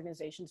power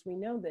organizations. We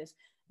know this,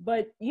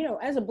 but you know,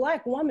 as a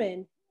Black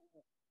woman,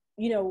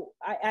 you know,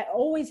 I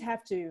always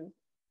have to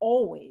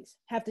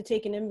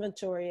take an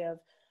inventory of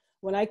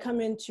when I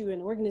come into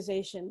an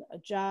organization, a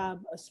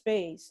job, a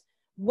space.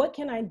 What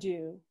can I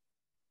do?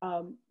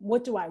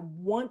 What do I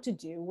want to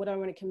do? What do I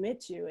want to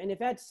commit to? And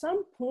if at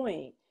some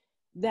point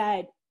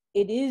that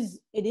it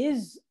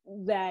is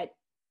that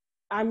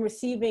I'm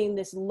receiving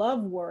this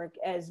love work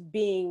as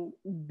being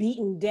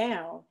beaten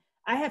down,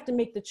 I have to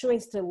make the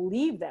choice to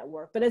leave that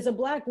work. But as a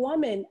Black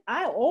woman,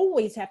 I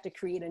always have to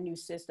create a new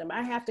system.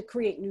 I have to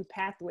create new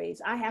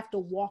pathways. I have to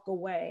walk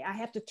away. I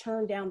have to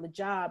turn down the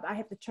job. I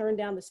have to turn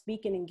down the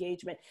speaking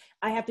engagement.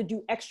 I have to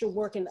do extra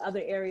work in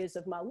other areas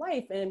of my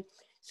life. And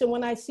so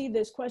when I see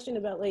this question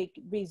about like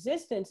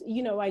resistance,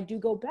 you know, I do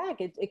go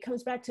back. It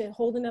comes back to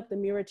holding up the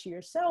mirror to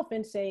yourself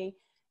and saying,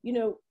 you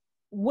know,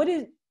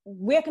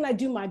 where can I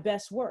do my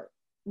best work?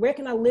 Where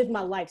can I live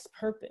my life's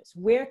purpose?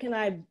 Where can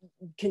I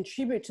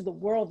contribute to the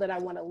world that I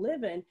want to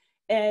live in?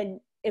 And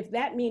if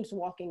that means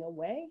walking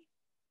away,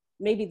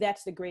 maybe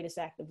that's the greatest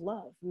act of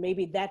love.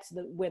 Maybe that's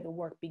where the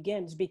work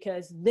begins,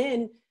 because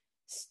then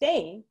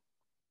staying,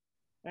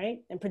 right,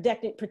 and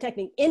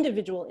protecting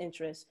individual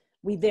interests,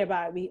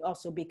 we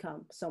also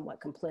become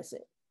somewhat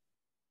complicit.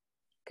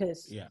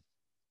 Because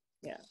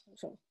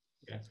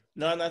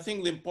no, and I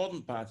think the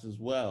important part as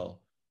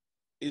well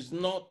is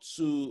not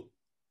to,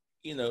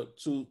 you know,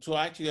 to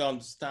actually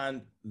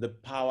understand the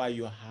power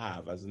you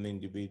have as an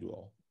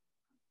individual,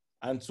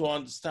 and to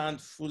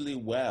understand fully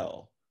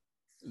well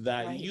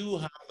that you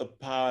have the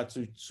power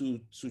to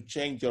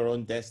change your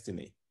own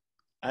destiny,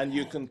 and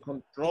you can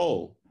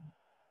control,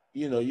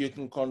 you know, you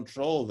can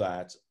control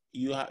that.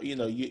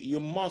 You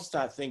must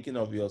start thinking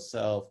of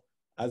yourself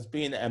as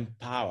being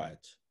empowered.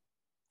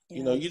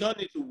 You know, you don't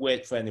need to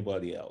wait for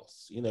anybody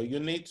else. You know, you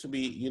need to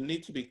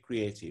be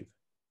creative.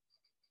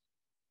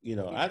 You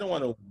know, I don't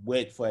want to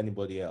wait for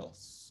anybody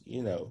else.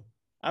 You know,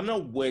 I'm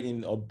not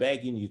waiting or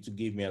begging you to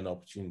give me an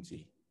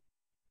opportunity.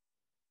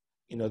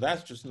 You know,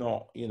 that's just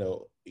not, you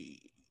know,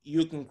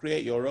 you can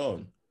create your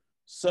own.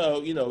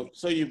 So, you know,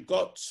 so you've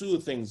got two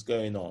things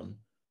going on.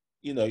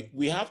 You know,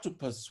 we have to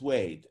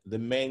persuade the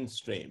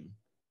mainstream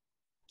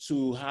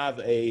to have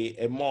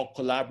a more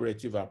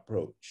collaborative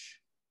approach.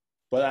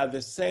 But at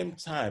the same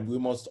time, we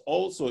must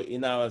also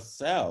in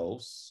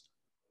ourselves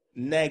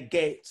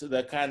negate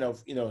the kind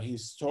of, you know,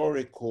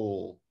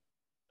 historical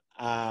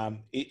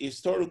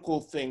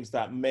things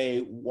that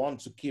may want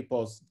to keep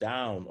us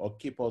down or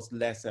keep us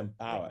less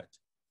empowered.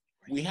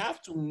 We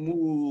have to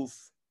move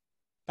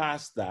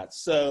past that.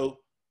 So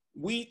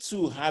we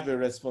too have a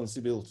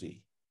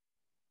responsibility,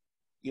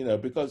 you know,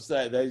 because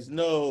there is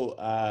no,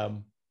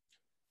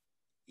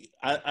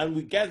 and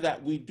we get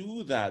that, we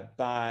do that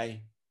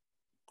by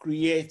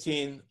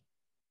creating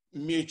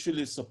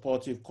mutually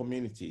supportive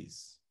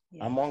communities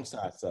amongst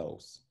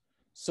ourselves,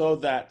 so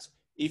that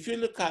if you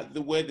look at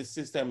the way the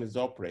system is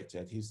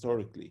operated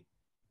historically,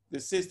 the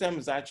system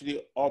is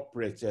actually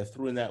operated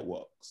through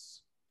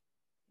networks.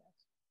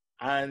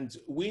 And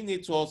we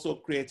need to also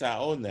create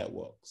our own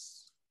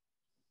networks.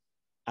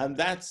 And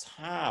that's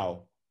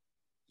how,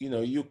 you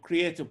know, you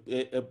create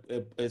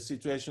a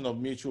situation of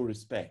mutual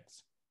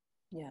respect.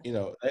 You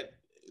know,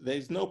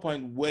 there's no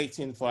point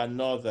waiting for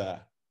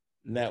another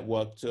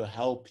network to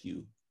help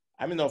you.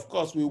 I mean, of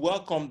course, we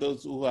welcome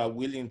those who are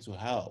willing to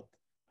help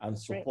and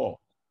support.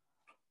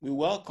 We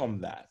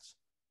welcome that.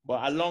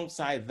 But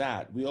alongside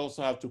that, we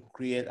also have to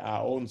create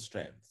our own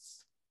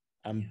strengths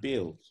and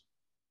build,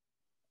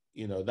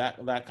 you know,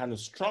 that kind of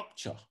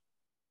structure.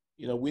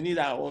 You know, we need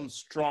our own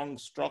strong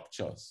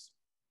structures,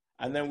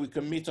 and then we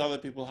can meet other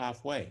people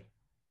halfway.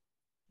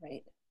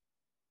 Right.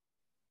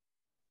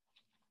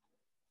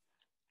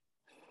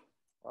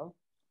 Well,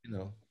 you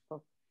know.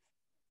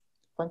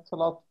 Thanks a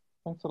lot.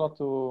 Thanks a lot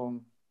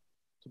to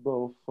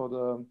both for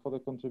the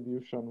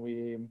contribution.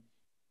 We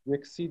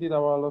exceeded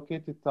our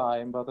allocated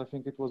time, but I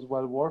think it was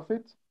well worth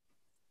it.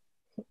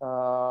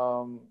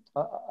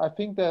 I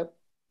think that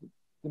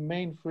the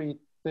main three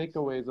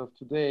takeaways of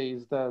today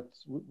is that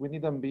we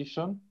need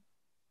ambition.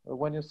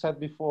 When you said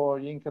before,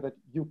 Yinka, that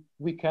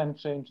we can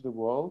change the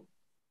world,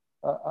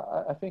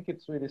 I think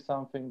it's really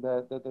something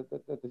that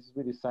is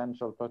really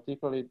essential,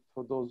 particularly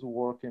for those who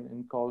work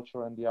in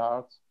culture and the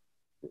arts.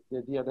 The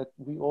idea that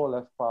we all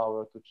have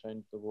power to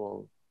change the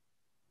world.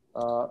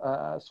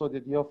 So the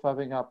idea of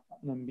having an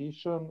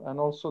ambition, and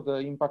also the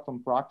impact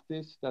on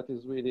practice, that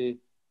is really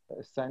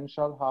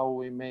essential, how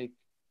we make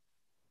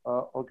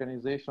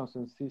organizations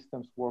and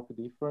systems work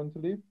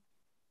differently.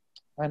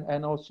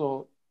 And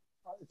also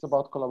it's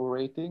about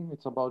collaborating,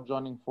 it's about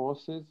joining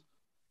forces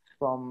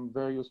from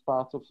various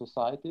parts of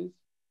societies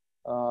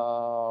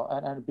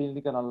and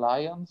building an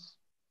alliance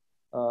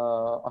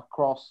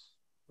across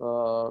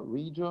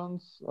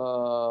regions,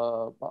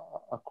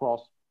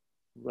 across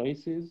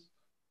races,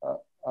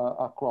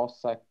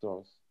 across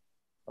sectors.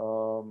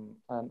 And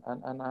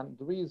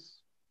there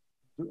is,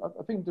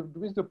 I think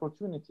there is the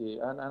opportunity.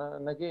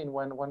 And again,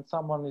 when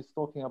someone is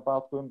talking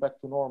about going back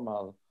to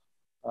normal,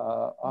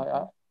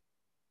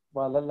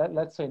 well,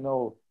 let's say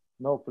no,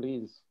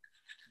 please.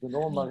 The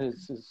normal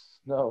is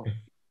no.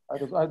 I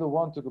don't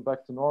want to go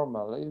back to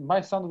normal. It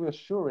might sound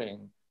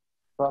reassuring,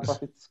 but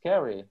it's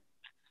scary.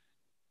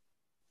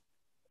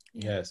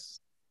 Yes,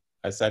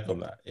 I second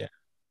that. Yeah.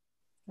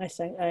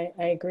 I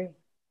agree.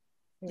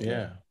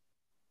 Yeah.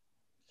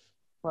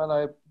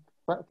 Well,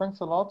 thanks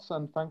a lot,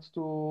 and thanks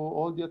to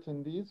all the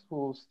attendees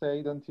who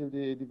stayed until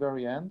the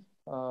very end.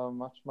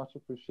 Much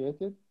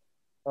appreciated.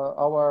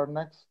 Our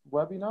next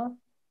webinar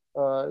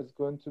is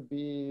going to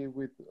be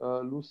with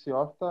Lucy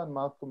Horta and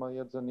Marco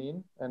Maria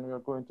Zanin, and we are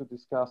going to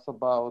discuss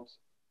about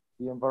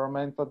the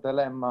environmental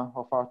dilemma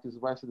of artist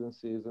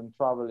residencies and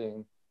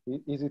traveling.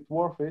 Is it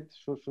worth it?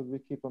 Should we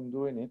keep on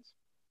doing it?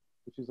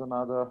 Which is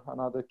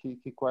another key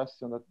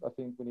question that I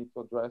think we need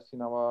to address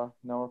in our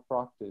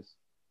practice.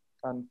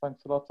 And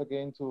thanks a lot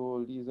again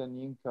to Lisa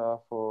and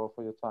Yinka for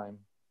your time.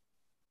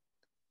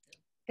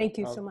 Thank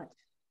you so much.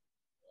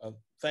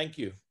 Thank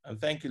you.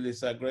 And thank you,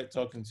 Lisa. Great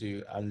talking to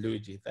you. And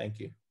Luigi, thank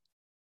you.